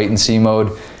were kind of wait and see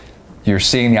mode. You're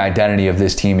seeing the identity of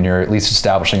this team, and you're at least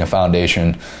establishing a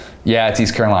foundation. Yeah, it's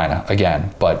East Carolina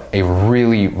again, but a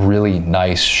really, really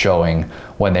nice showing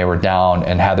when they were down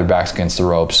and had their backs against the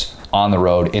ropes on the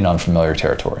road in unfamiliar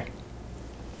territory.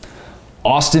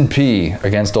 Austin Peay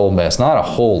against Ole Miss. Not a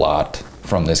whole lot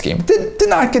from this game. Did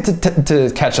not get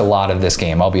to catch a lot of this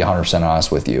game. I'll be 100%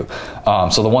 honest with you.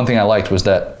 So the one thing I liked was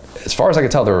that, as far as I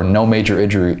could tell, there were no major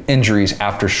injuries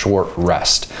after short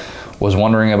rest. Was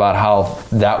wondering about how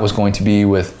that was going to be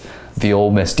with the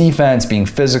Ole Miss defense being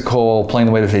physical, playing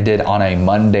the way that they did on a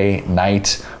Monday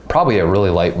night. Probably a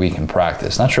really light week in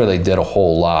practice. Not sure they did a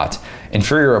whole lot.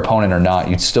 Inferior opponent or not,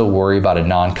 you'd still worry about a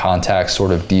non-contact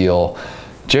sort of deal.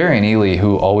 Jerry Neely,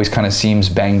 who always kind of seems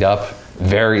banged up,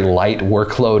 very light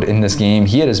workload in this game.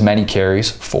 He had as many carries,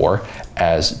 4,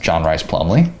 as John Rice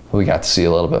Plumlee, who we got to see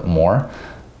a little bit more.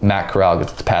 Matt Corral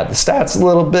gets to pad the stats a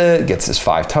little bit, gets his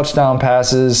 5 touchdown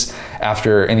passes.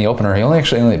 After, in the opener, he only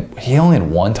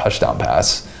had 1 touchdown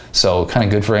pass. So kind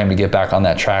of good for him to get back on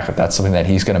that track if that's something that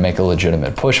he's going to make a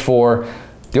legitimate push for.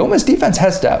 The Ole Miss defense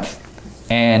has depth,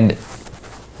 and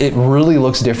it really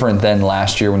looks different than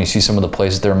last year when you see some of the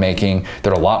plays that they're making.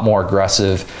 They're a lot more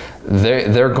aggressive.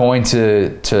 They're going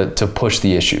to push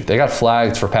the issue. They got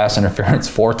flagged for pass interference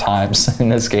 4 times in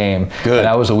this game. Good. And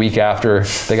that was a week after.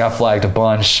 They got flagged a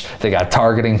bunch. They got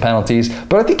targeting penalties.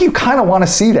 But I think you kind of want to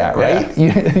see that, right?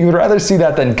 Yeah. You would rather see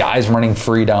that than guys running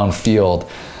free downfield.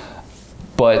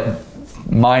 But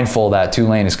mindful that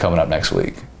Tulane is coming up next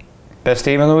week. Best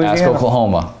team in Louisiana? Ask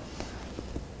Oklahoma.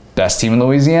 Best team in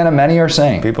Louisiana, many are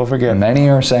saying. People forget. Many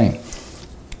are saying.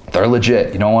 They're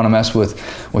legit. You don't want to mess with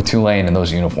Tulane in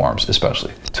those uniforms,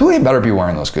 especially. Tulane better be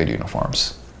wearing those good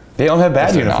uniforms. They don't have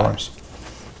bad uniforms.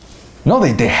 No,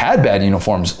 they had bad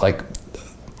uniforms like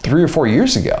 3 or 4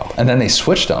 years ago, and then they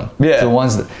switched them. Yeah. To the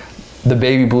ones the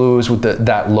baby blues with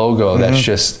that logo. That's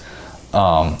just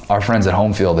our friends at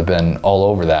Home Field have been all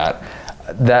over that.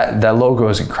 That logo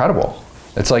is incredible.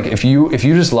 It's like if you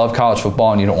just love college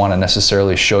football and you don't want to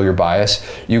necessarily show your bias,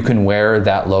 you can wear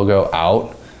that logo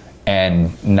out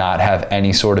and not have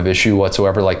any sort of issue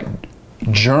whatsoever. Like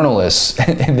journalists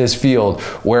in this field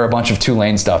wear a bunch of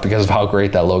Tulane stuff because of how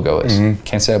great that logo is.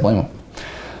 Can't say I blame them.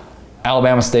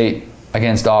 Alabama State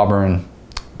against Auburn.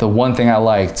 The one thing I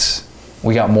liked,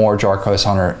 we got more Jarquez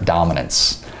Hunter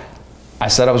dominance. I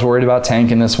said I was worried about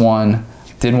Tank in this one.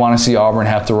 Didn't want to see Auburn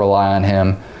have to rely on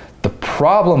him. The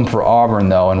problem for Auburn,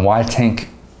 though, and why Tank,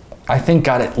 I think,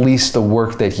 got at least the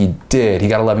work that he did. He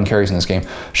got 11 carries in this game.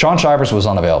 Sean Shivers was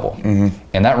unavailable.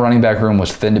 And that running back room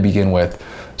was thin to begin with.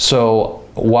 So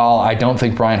while I don't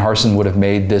think Brian Harsin would have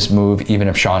made this move even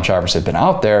if Sean Shivers had been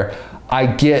out there, I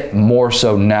get more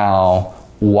so now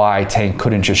why Tank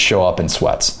couldn't just show up in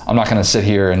sweats. I'm not going to sit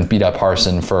here and beat up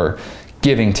Harsin for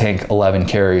giving Tank 11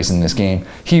 carries in this game.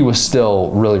 He was still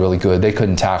really, really good. They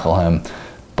couldn't tackle him.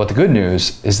 But the good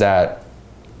news is that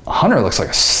Hunter looks like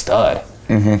a stud.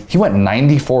 He went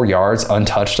 94 yards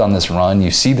untouched on this run.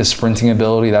 You see the sprinting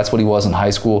ability. That's what he was in high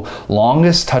school.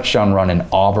 Longest touchdown run in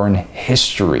Auburn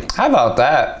history. How about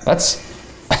that? That's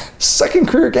second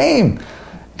career game.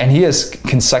 And he has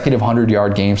consecutive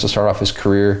 100-yard games to start off his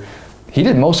career. He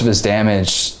did most of his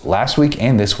damage last week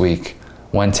and this week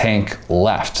when Tank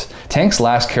left. Tank's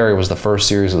last carry was the first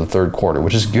series of the third quarter,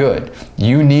 which is good.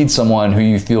 You need someone who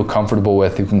you feel comfortable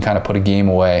with, who can kind of put a game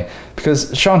away,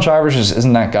 because Sean Shivers just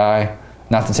isn't that guy,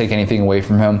 not to take anything away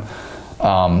from him.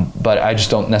 But I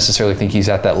just don't necessarily think he's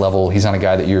at that level. He's not a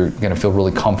guy that you're going to feel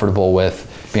really comfortable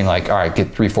with being like, all right,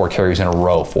 get 3-4 carries in a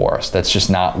row for us. That's just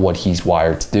not what he's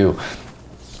wired to do.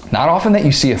 Not often that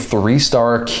you see a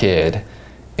 3-star kid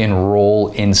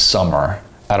enroll in summer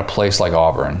at a place like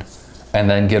Auburn and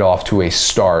then get off to a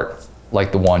start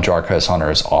like the one Jarquez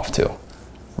Hunter is off to.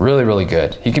 Really, really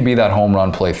good. He could be that home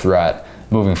run play threat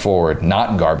moving forward, not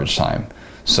in garbage time.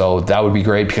 So that would be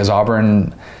great, because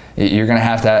Auburn, you're going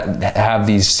to have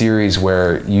these series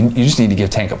where you just need to give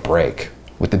Tank a break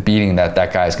with the beating that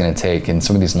guy's going to take and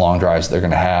some of these long drives they're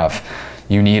going to have.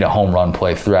 You need a home run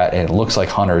play threat, and it looks like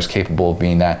Hunter is capable of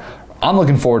being that. I'm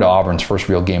looking forward to Auburn's first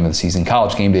real game of the season.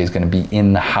 College Game Day is going to be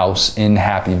in the house in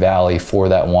Happy Valley for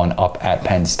that one up at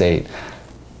Penn State.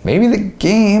 Maybe the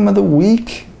game of the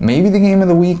week.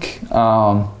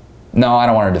 No, I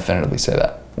don't want to definitively say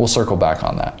that. We'll circle back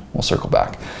on that.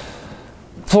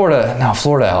 Florida,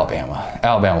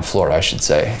 Alabama, Florida, I should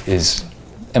say, is,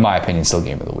 in my opinion, still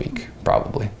game of the week,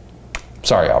 probably.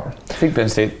 Sorry, Auburn. I think Penn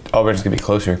State, Auburn's going to be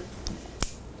closer.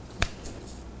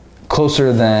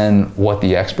 Closer than what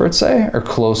the experts say, or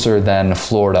closer than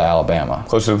Florida, Alabama?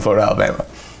 Closer than Florida, Alabama.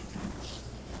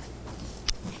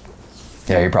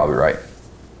 Yeah, you're probably right.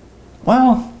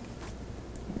 Well,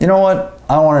 you know what?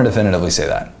 I don't want to definitively say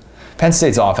that. Penn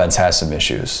State's offense has some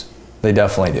issues. They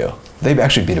definitely do. They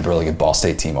actually beat a really good Ball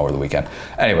State team over the weekend.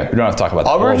 Anyway, we don't have to talk about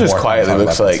that. Auburn just quietly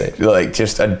looks like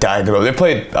just a diagonal. They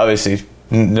played, obviously,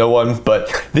 no one,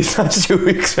 but these last 2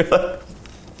 weeks are like...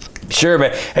 Sure,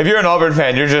 man. If you're an Auburn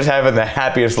fan, you're just having the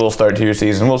happiest little start to your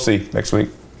season. We'll see next week.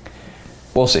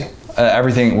 We'll see.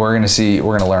 Everything we're going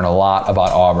to learn a lot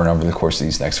about Auburn over the course of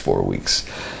these next 4 weeks.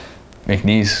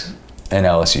 McNeese and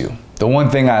LSU. The one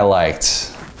thing I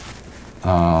liked,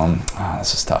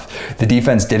 this is tough. The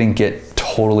defense didn't get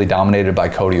totally dominated by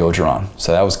Cody Orgeron,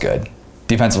 so that was good.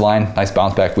 Defensive line, nice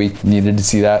bounce back week. Needed to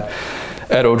see that.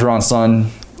 Ed Orgeron's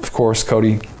son, of course,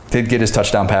 Cody, did get his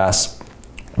touchdown pass.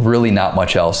 Really not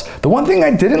much else. The one thing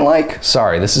I didn't like,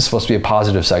 sorry, this is supposed to be a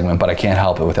positive segment, but I can't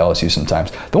help it with LSU sometimes.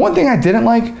 The one thing I didn't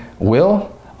like,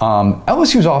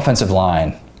 LSU's offensive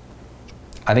line,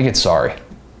 I think it's sorry.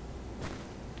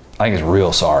 I think it's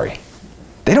real sorry.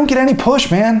 They don't get any push,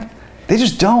 man. They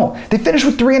just don't. They finish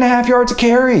with 3.5 yards a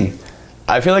carry.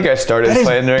 I feel like I started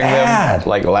slandering them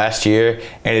like last year,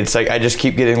 and it's like I just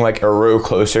keep getting like a row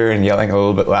closer and yelling a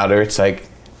little bit louder. It's like,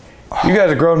 you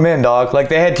guys are grown men, dog. Like,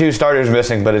 they had 2 starters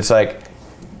missing, but it's like,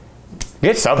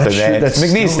 get something, man. That's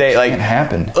McNeese State, like, can't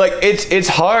happen. Like, it's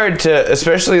hard to,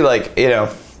 especially like, you know,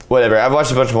 whatever. I've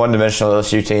watched a bunch of one-dimensional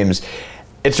LSU teams.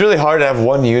 It's really hard to have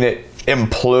one unit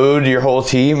implode your whole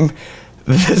team.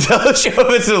 This LSU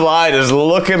offensive line is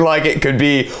looking like it could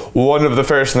be one of the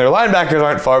first, and their linebackers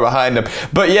aren't far behind them.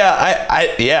 But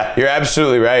yeah, yeah, you're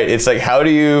absolutely right. It's like, how do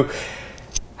you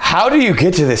how do you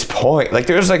get to this point? Like,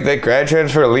 there's like that grad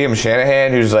transfer Liam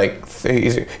Shanahan, who's like,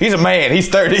 he's a man, he's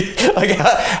 30. Like,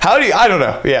 how do you, I don't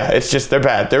know. Yeah, it's just, they're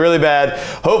bad. They're really bad.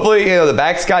 Hopefully, the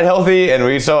backs got healthy and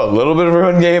we saw a little bit of a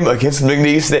run game against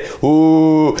McNeese.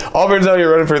 Auburn's out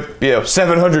here running for,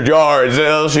 700 yards. And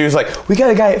LSU's like, we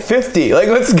got a guy at 50. Like,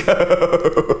 let's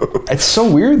go. It's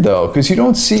so weird, though, because you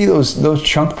don't see those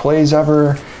chunk plays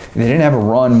ever. They didn't have a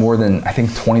run more than, I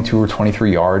think, 22 or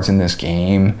 23 yards in this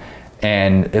game.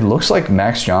 And it looks like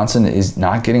Max Johnson is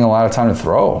not getting a lot of time to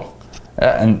throw.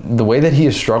 And the way that he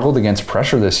has struggled against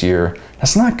pressure this year,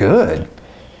 that's not good.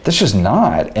 That's just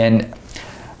not. And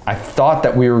I thought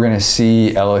that we were going to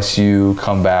see LSU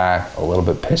come back a little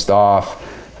bit pissed off.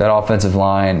 That offensive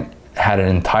line had an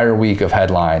entire week of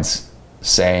headlines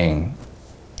saying,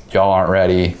 y'all aren't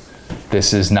ready.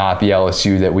 This is not the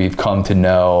LSU that we've come to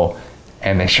know.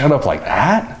 And they shut up like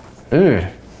that? Ugh.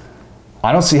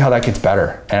 I don't see how that gets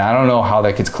better. And I don't know how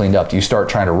that gets cleaned up. Do you start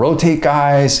trying to rotate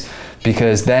guys?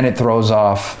 Because then it throws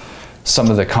off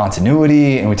some of the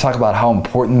continuity. And we talk about how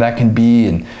important that can be.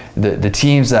 And the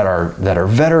teams that are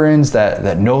veterans,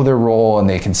 that know their role and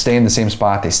they can stay in the same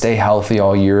spot, they stay healthy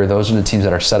all year. Those are the teams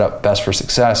that are set up best for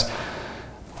success.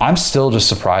 I'm still just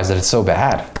surprised that it's so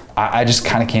bad. I just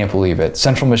kind of can't believe it.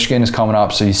 Central Michigan is coming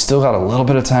up, so you still got a little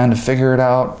bit of time to figure it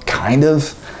out, kind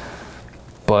of.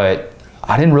 But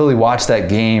I didn't really watch that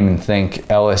game and think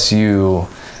LSU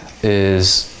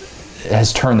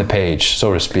has turned the page,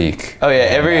 so to speak. Oh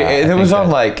yeah, it was on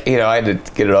like, I had to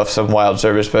get it off some wild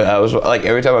service, but I was like,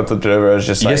 every time I flipped it over, I was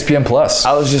just like ESPN Plus.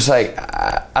 I was just like,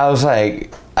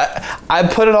 I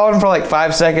put it on for like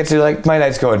 5 seconds and like, my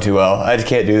night's going too well. I just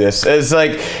can't do this. It's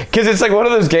like, because it's like one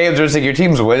of those games where it's like your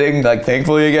team's winning, like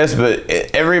thankfully I guess, but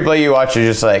every play you watch, you're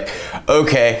just like,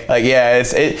 okay, like yeah,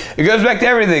 it goes back to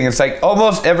everything. It's like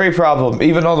almost every problem,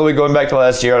 even all the way going back to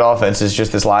last year on offense, is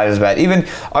just this line is bad. Even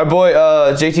our boy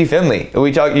JT Finley,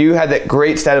 you had that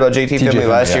great stat about JT Finley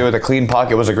last year with a clean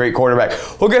pocket, was a great quarterback.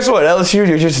 Well, guess what? LSU,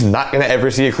 you're just not going to ever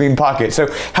see a clean pocket.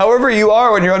 So however you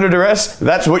are when you're under duress,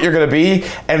 that's what you're going to be.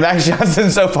 And Max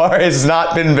Johnson so far has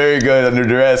not been very good under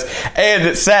duress. And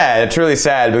it's sad. It's really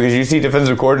sad because you see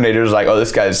defensive coordinators like, oh,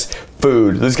 this guy's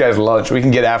food. This guy's lunch. We can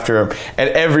get after him. And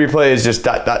every play is just ...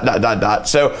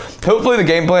 So hopefully the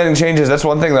game planning changes. That's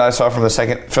one thing that I saw from the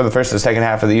first to the second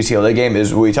half of the UCLA game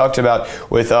is we talked about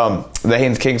with the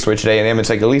Haynes King switch at A&M.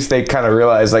 It's like at least they kind of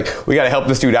realize like we got to help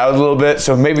this dude out a little bit.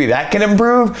 So maybe that can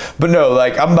improve. But no,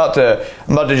 like I'm about to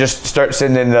just start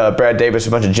sending Brad Davis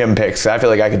a bunch of gym picks. I feel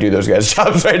like I could do those guys'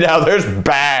 jobs right now. They're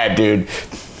bad, dude.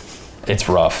 It's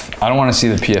rough. I don't want to see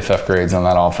the PFF grades on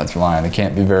that offensive line. They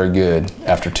can't be very good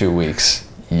after 2 weeks.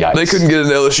 Yikes. They couldn't get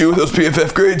an LSU with those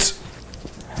PFF grades.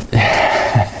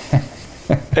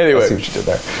 Anyway. I see what you did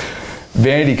there.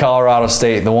 Vandy, Colorado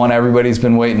State, the one everybody's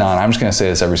been waiting on. I'm just going to say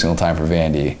this every single time for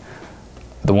Vandy.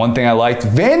 The one thing I liked,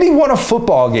 Vandy won a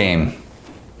football game.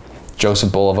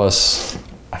 Joseph Bulovas,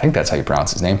 I think that's how you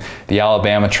pronounce his name, the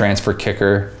Alabama transfer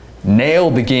kicker,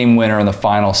 nailed the game winner in the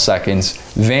final seconds.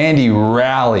 Vandy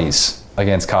rallies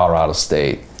against Colorado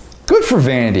State. Good for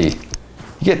Vandy.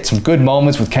 You get some good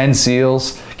moments with Ken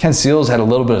Seals. Ken Seals had a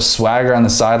little bit of swagger on the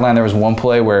sideline. There was one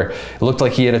play where it looked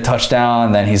like he had a touchdown,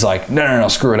 and then he's like, no,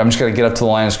 screw it. I'm just going to get up to the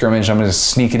line of scrimmage. I'm going to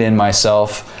sneak it in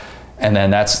myself. And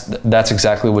then that's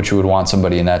exactly what you would want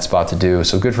somebody in that spot to do.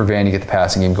 So good for Vandy to get the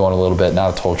passing game going a little bit.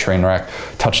 Not a total train wreck.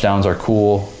 Touchdowns are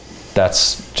cool.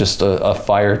 That's just a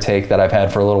fire take that I've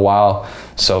had for a little while.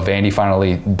 So Vandy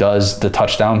finally does the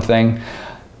touchdown thing.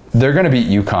 They're going to beat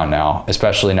UConn now,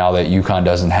 especially now that UConn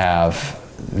doesn't have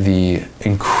the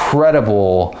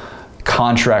incredible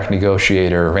contract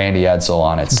negotiator Randy Edsall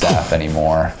on its staff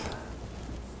anymore.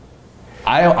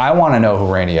 I want to know who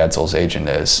Randy Edsall's agent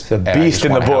is. The beast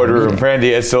in the boardroom,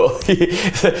 Randy Edsall.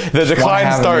 The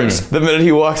decline starts the minute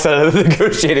he walks out of the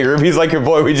negotiating room. He's like your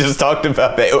boy we just talked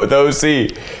about, the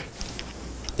OC.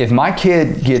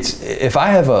 If I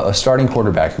have a starting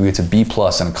quarterback who gets a B+ in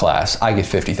a class, I get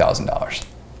 $50,000.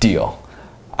 Deal.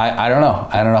 I don't know.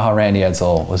 I don't know how Randy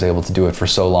Edsall was able to do it for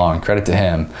so long. Credit to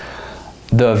him.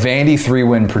 The Vandy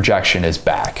 3-win projection is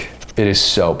back. It is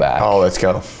so back. Oh, let's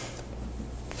go.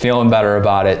 Feeling better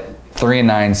about it.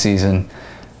 3-9 season.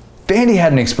 Vandy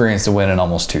hadn't experienced a win in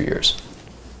almost 2 years.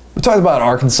 We talked about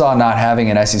Arkansas not having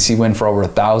an SEC win for over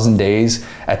 1,000 days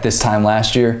at this time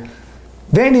last year.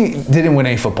 Vandy didn't win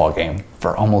a football game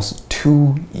for almost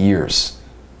 2 years.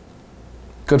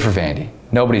 Good for Vandy.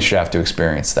 Nobody should have to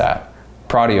experience that.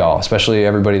 Proud of y'all, especially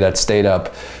everybody that stayed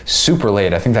up super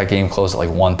late. I think that game closed at like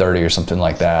 1:30 or something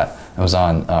like that. It was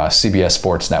on CBS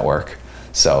Sports Network.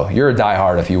 So you're a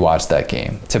diehard if you watched that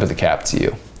game. Tip of the cap to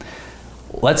you.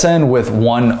 Let's end with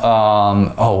one.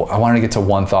 I wanted to get to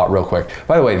one thought real quick.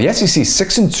 By the way, the SEC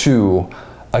 6-2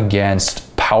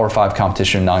 against Power 5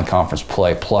 competition non-conference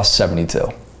play, plus 72.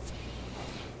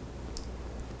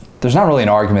 There's not really an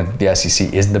argument that the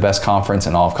SEC is the best conference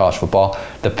in all of college football.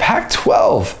 The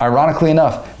Pac-12, ironically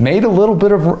enough, made a little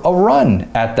bit of a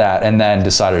run at that and then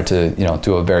decided to,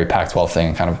 do a very Pac-12 thing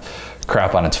and kind of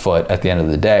crap on its foot at the end of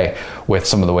the day with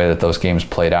some of the way that those games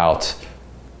played out.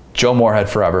 Joe Moorhead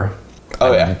forever.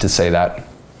 Oh, yeah. I need to say that.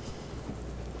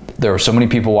 There were so many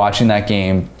people watching that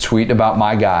game, tweeting about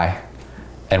my guy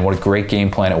and what a great game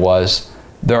plan it was.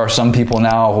 There are some people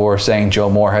now who are saying Joe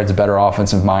Moorhead's a better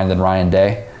offensive mind than Ryan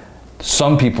Day.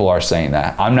 Some people are saying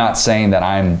that. I'm not saying that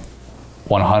I'm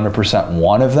 100%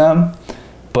 one of them,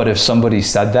 but if somebody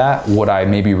said that, would I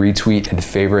maybe retweet and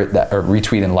favorite that, or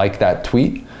retweet and like that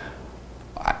tweet?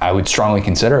 I would strongly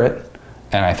consider it.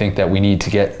 And I think that we need to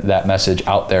get that message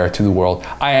out there to the world.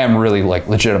 I am really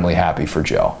legitimately happy for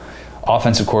Joe.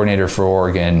 Offensive coordinator for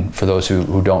Oregon, for those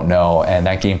who don't know, and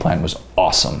that game plan was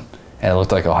awesome. And it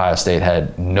looked like Ohio State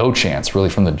had no chance really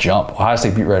from the jump. Ohio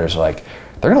State beat writers are like,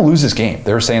 they're going to lose this game.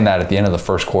 They were saying that at the end of the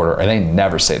first quarter, and they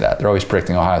never say that. They're always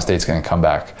predicting Ohio State's going to come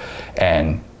back.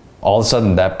 And all of a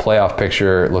sudden, that playoff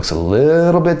picture looks a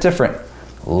little bit different.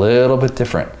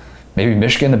 Maybe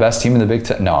Michigan, the best team in the Big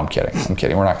Ten. No, I'm kidding.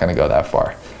 We're not going to go that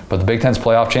far. But the Big Ten's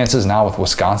playoff chances now with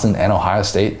Wisconsin and Ohio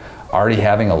State already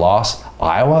having a loss.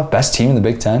 Iowa, best team in the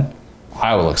Big Ten.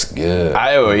 Iowa looks good.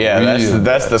 Iowa, yeah,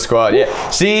 that's the squad. Yeah.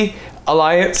 See,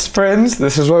 Alliance friends,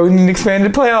 this is why we need an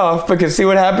expanded playoff, because see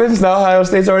what happens? Now Ohio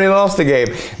State's already lost the game.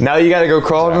 Now you got to go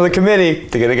crawl into the committee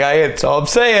to get a guy in. That's all I'm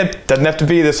saying. Doesn't have to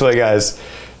be this way, guys.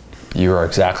 You are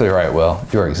exactly right, Will.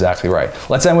 You are exactly right.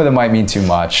 Let's end with it might mean too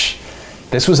much.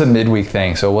 This was a midweek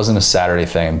thing, so it wasn't a Saturday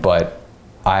thing, but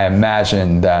I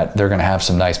imagine that they're going to have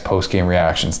some nice post-game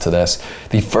reactions to this.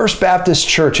 The First Baptist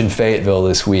Church in Fayetteville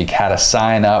this week had a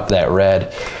sign up that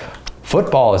read,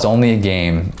 "Football is only a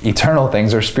game. Eternal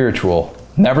things are spiritual.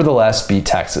 Nevertheless, beat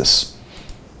Texas."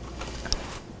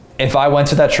 If I went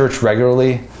to that church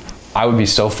regularly, I would be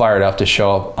so fired up to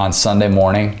show up on Sunday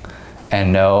morning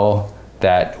and know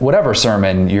that whatever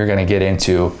sermon you're going to get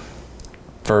into,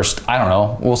 first, I don't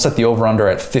know, we'll set the over-under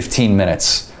at 15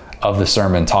 minutes of the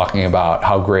sermon talking about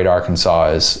how great Arkansas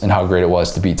is and how great it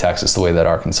was to beat Texas the way that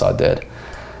Arkansas did.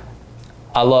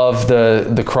 I love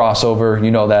the crossover.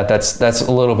 You know that's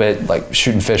a little bit like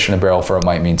shooting fish in a barrel for it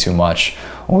might mean too much.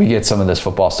 When we get some of this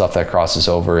football stuff that crosses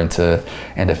over into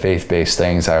faith-based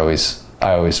things, I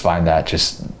always find that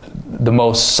just the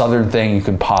most Southern thing you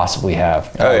can possibly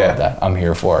have. I love that. I'm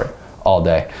here for it all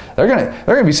day. There are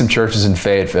gonna be some churches in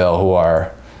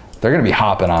Fayetteville they're going to be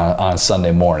hopping on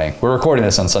Sunday morning. We're recording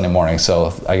this on Sunday morning,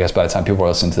 so I guess by the time people are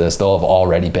listening to this, they'll have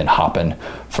already been hopping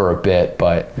for a bit.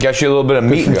 But got you a little bit of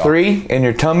meat and three in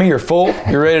your tummy. You're full.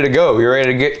 You're ready to go. You're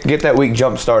ready to get that week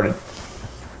jump started.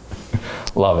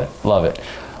 Love it.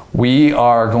 We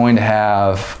are going to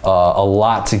have a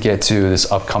lot to get to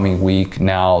this upcoming week.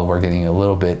 Now we're getting a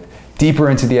little bit deeper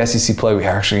into the SEC play. We're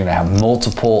actually going to have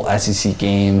multiple SEC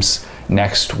games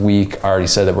next week. I already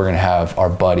said that we're going to have our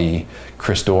buddy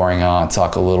Chris Doring on,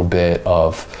 talk a little bit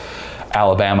of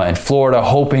Alabama and Florida,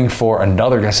 hoping for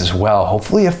another guest as well.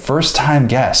 Hopefully a first-time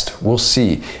guest. We'll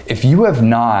see. If you have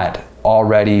not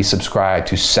already subscribed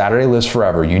to Saturday Lives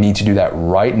Forever, you need to do that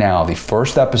right now. The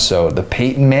first episode, the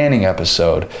Peyton Manning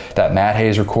episode that Matt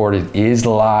Hayes recorded, is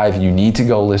live. You need to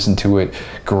go listen to it.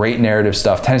 Great narrative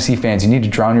stuff. Tennessee fans, you need to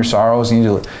drown your sorrows. You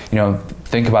need to,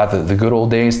 think about the good old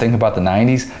days. Think about the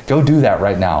 90s. Go do that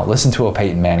right now. Listen to a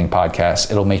Peyton Manning podcast.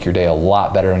 It'll make your day a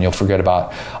lot better, and you'll forget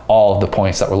about all of the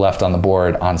points that were left on the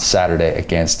board on Saturday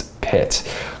against Pitt.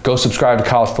 Go subscribe to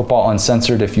College Football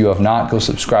Uncensored if you have not. Go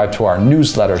subscribe to our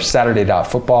newsletter,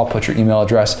 Saturday.Football. Put your email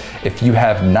address. If you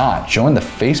have not, join the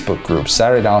Facebook group,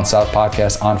 Saturday Down South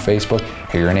Podcast on Facebook.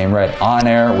 Hear your name read on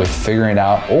air with Figuring It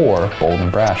Out or Bold and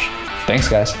Brash. Thanks,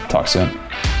 guys. Talk soon.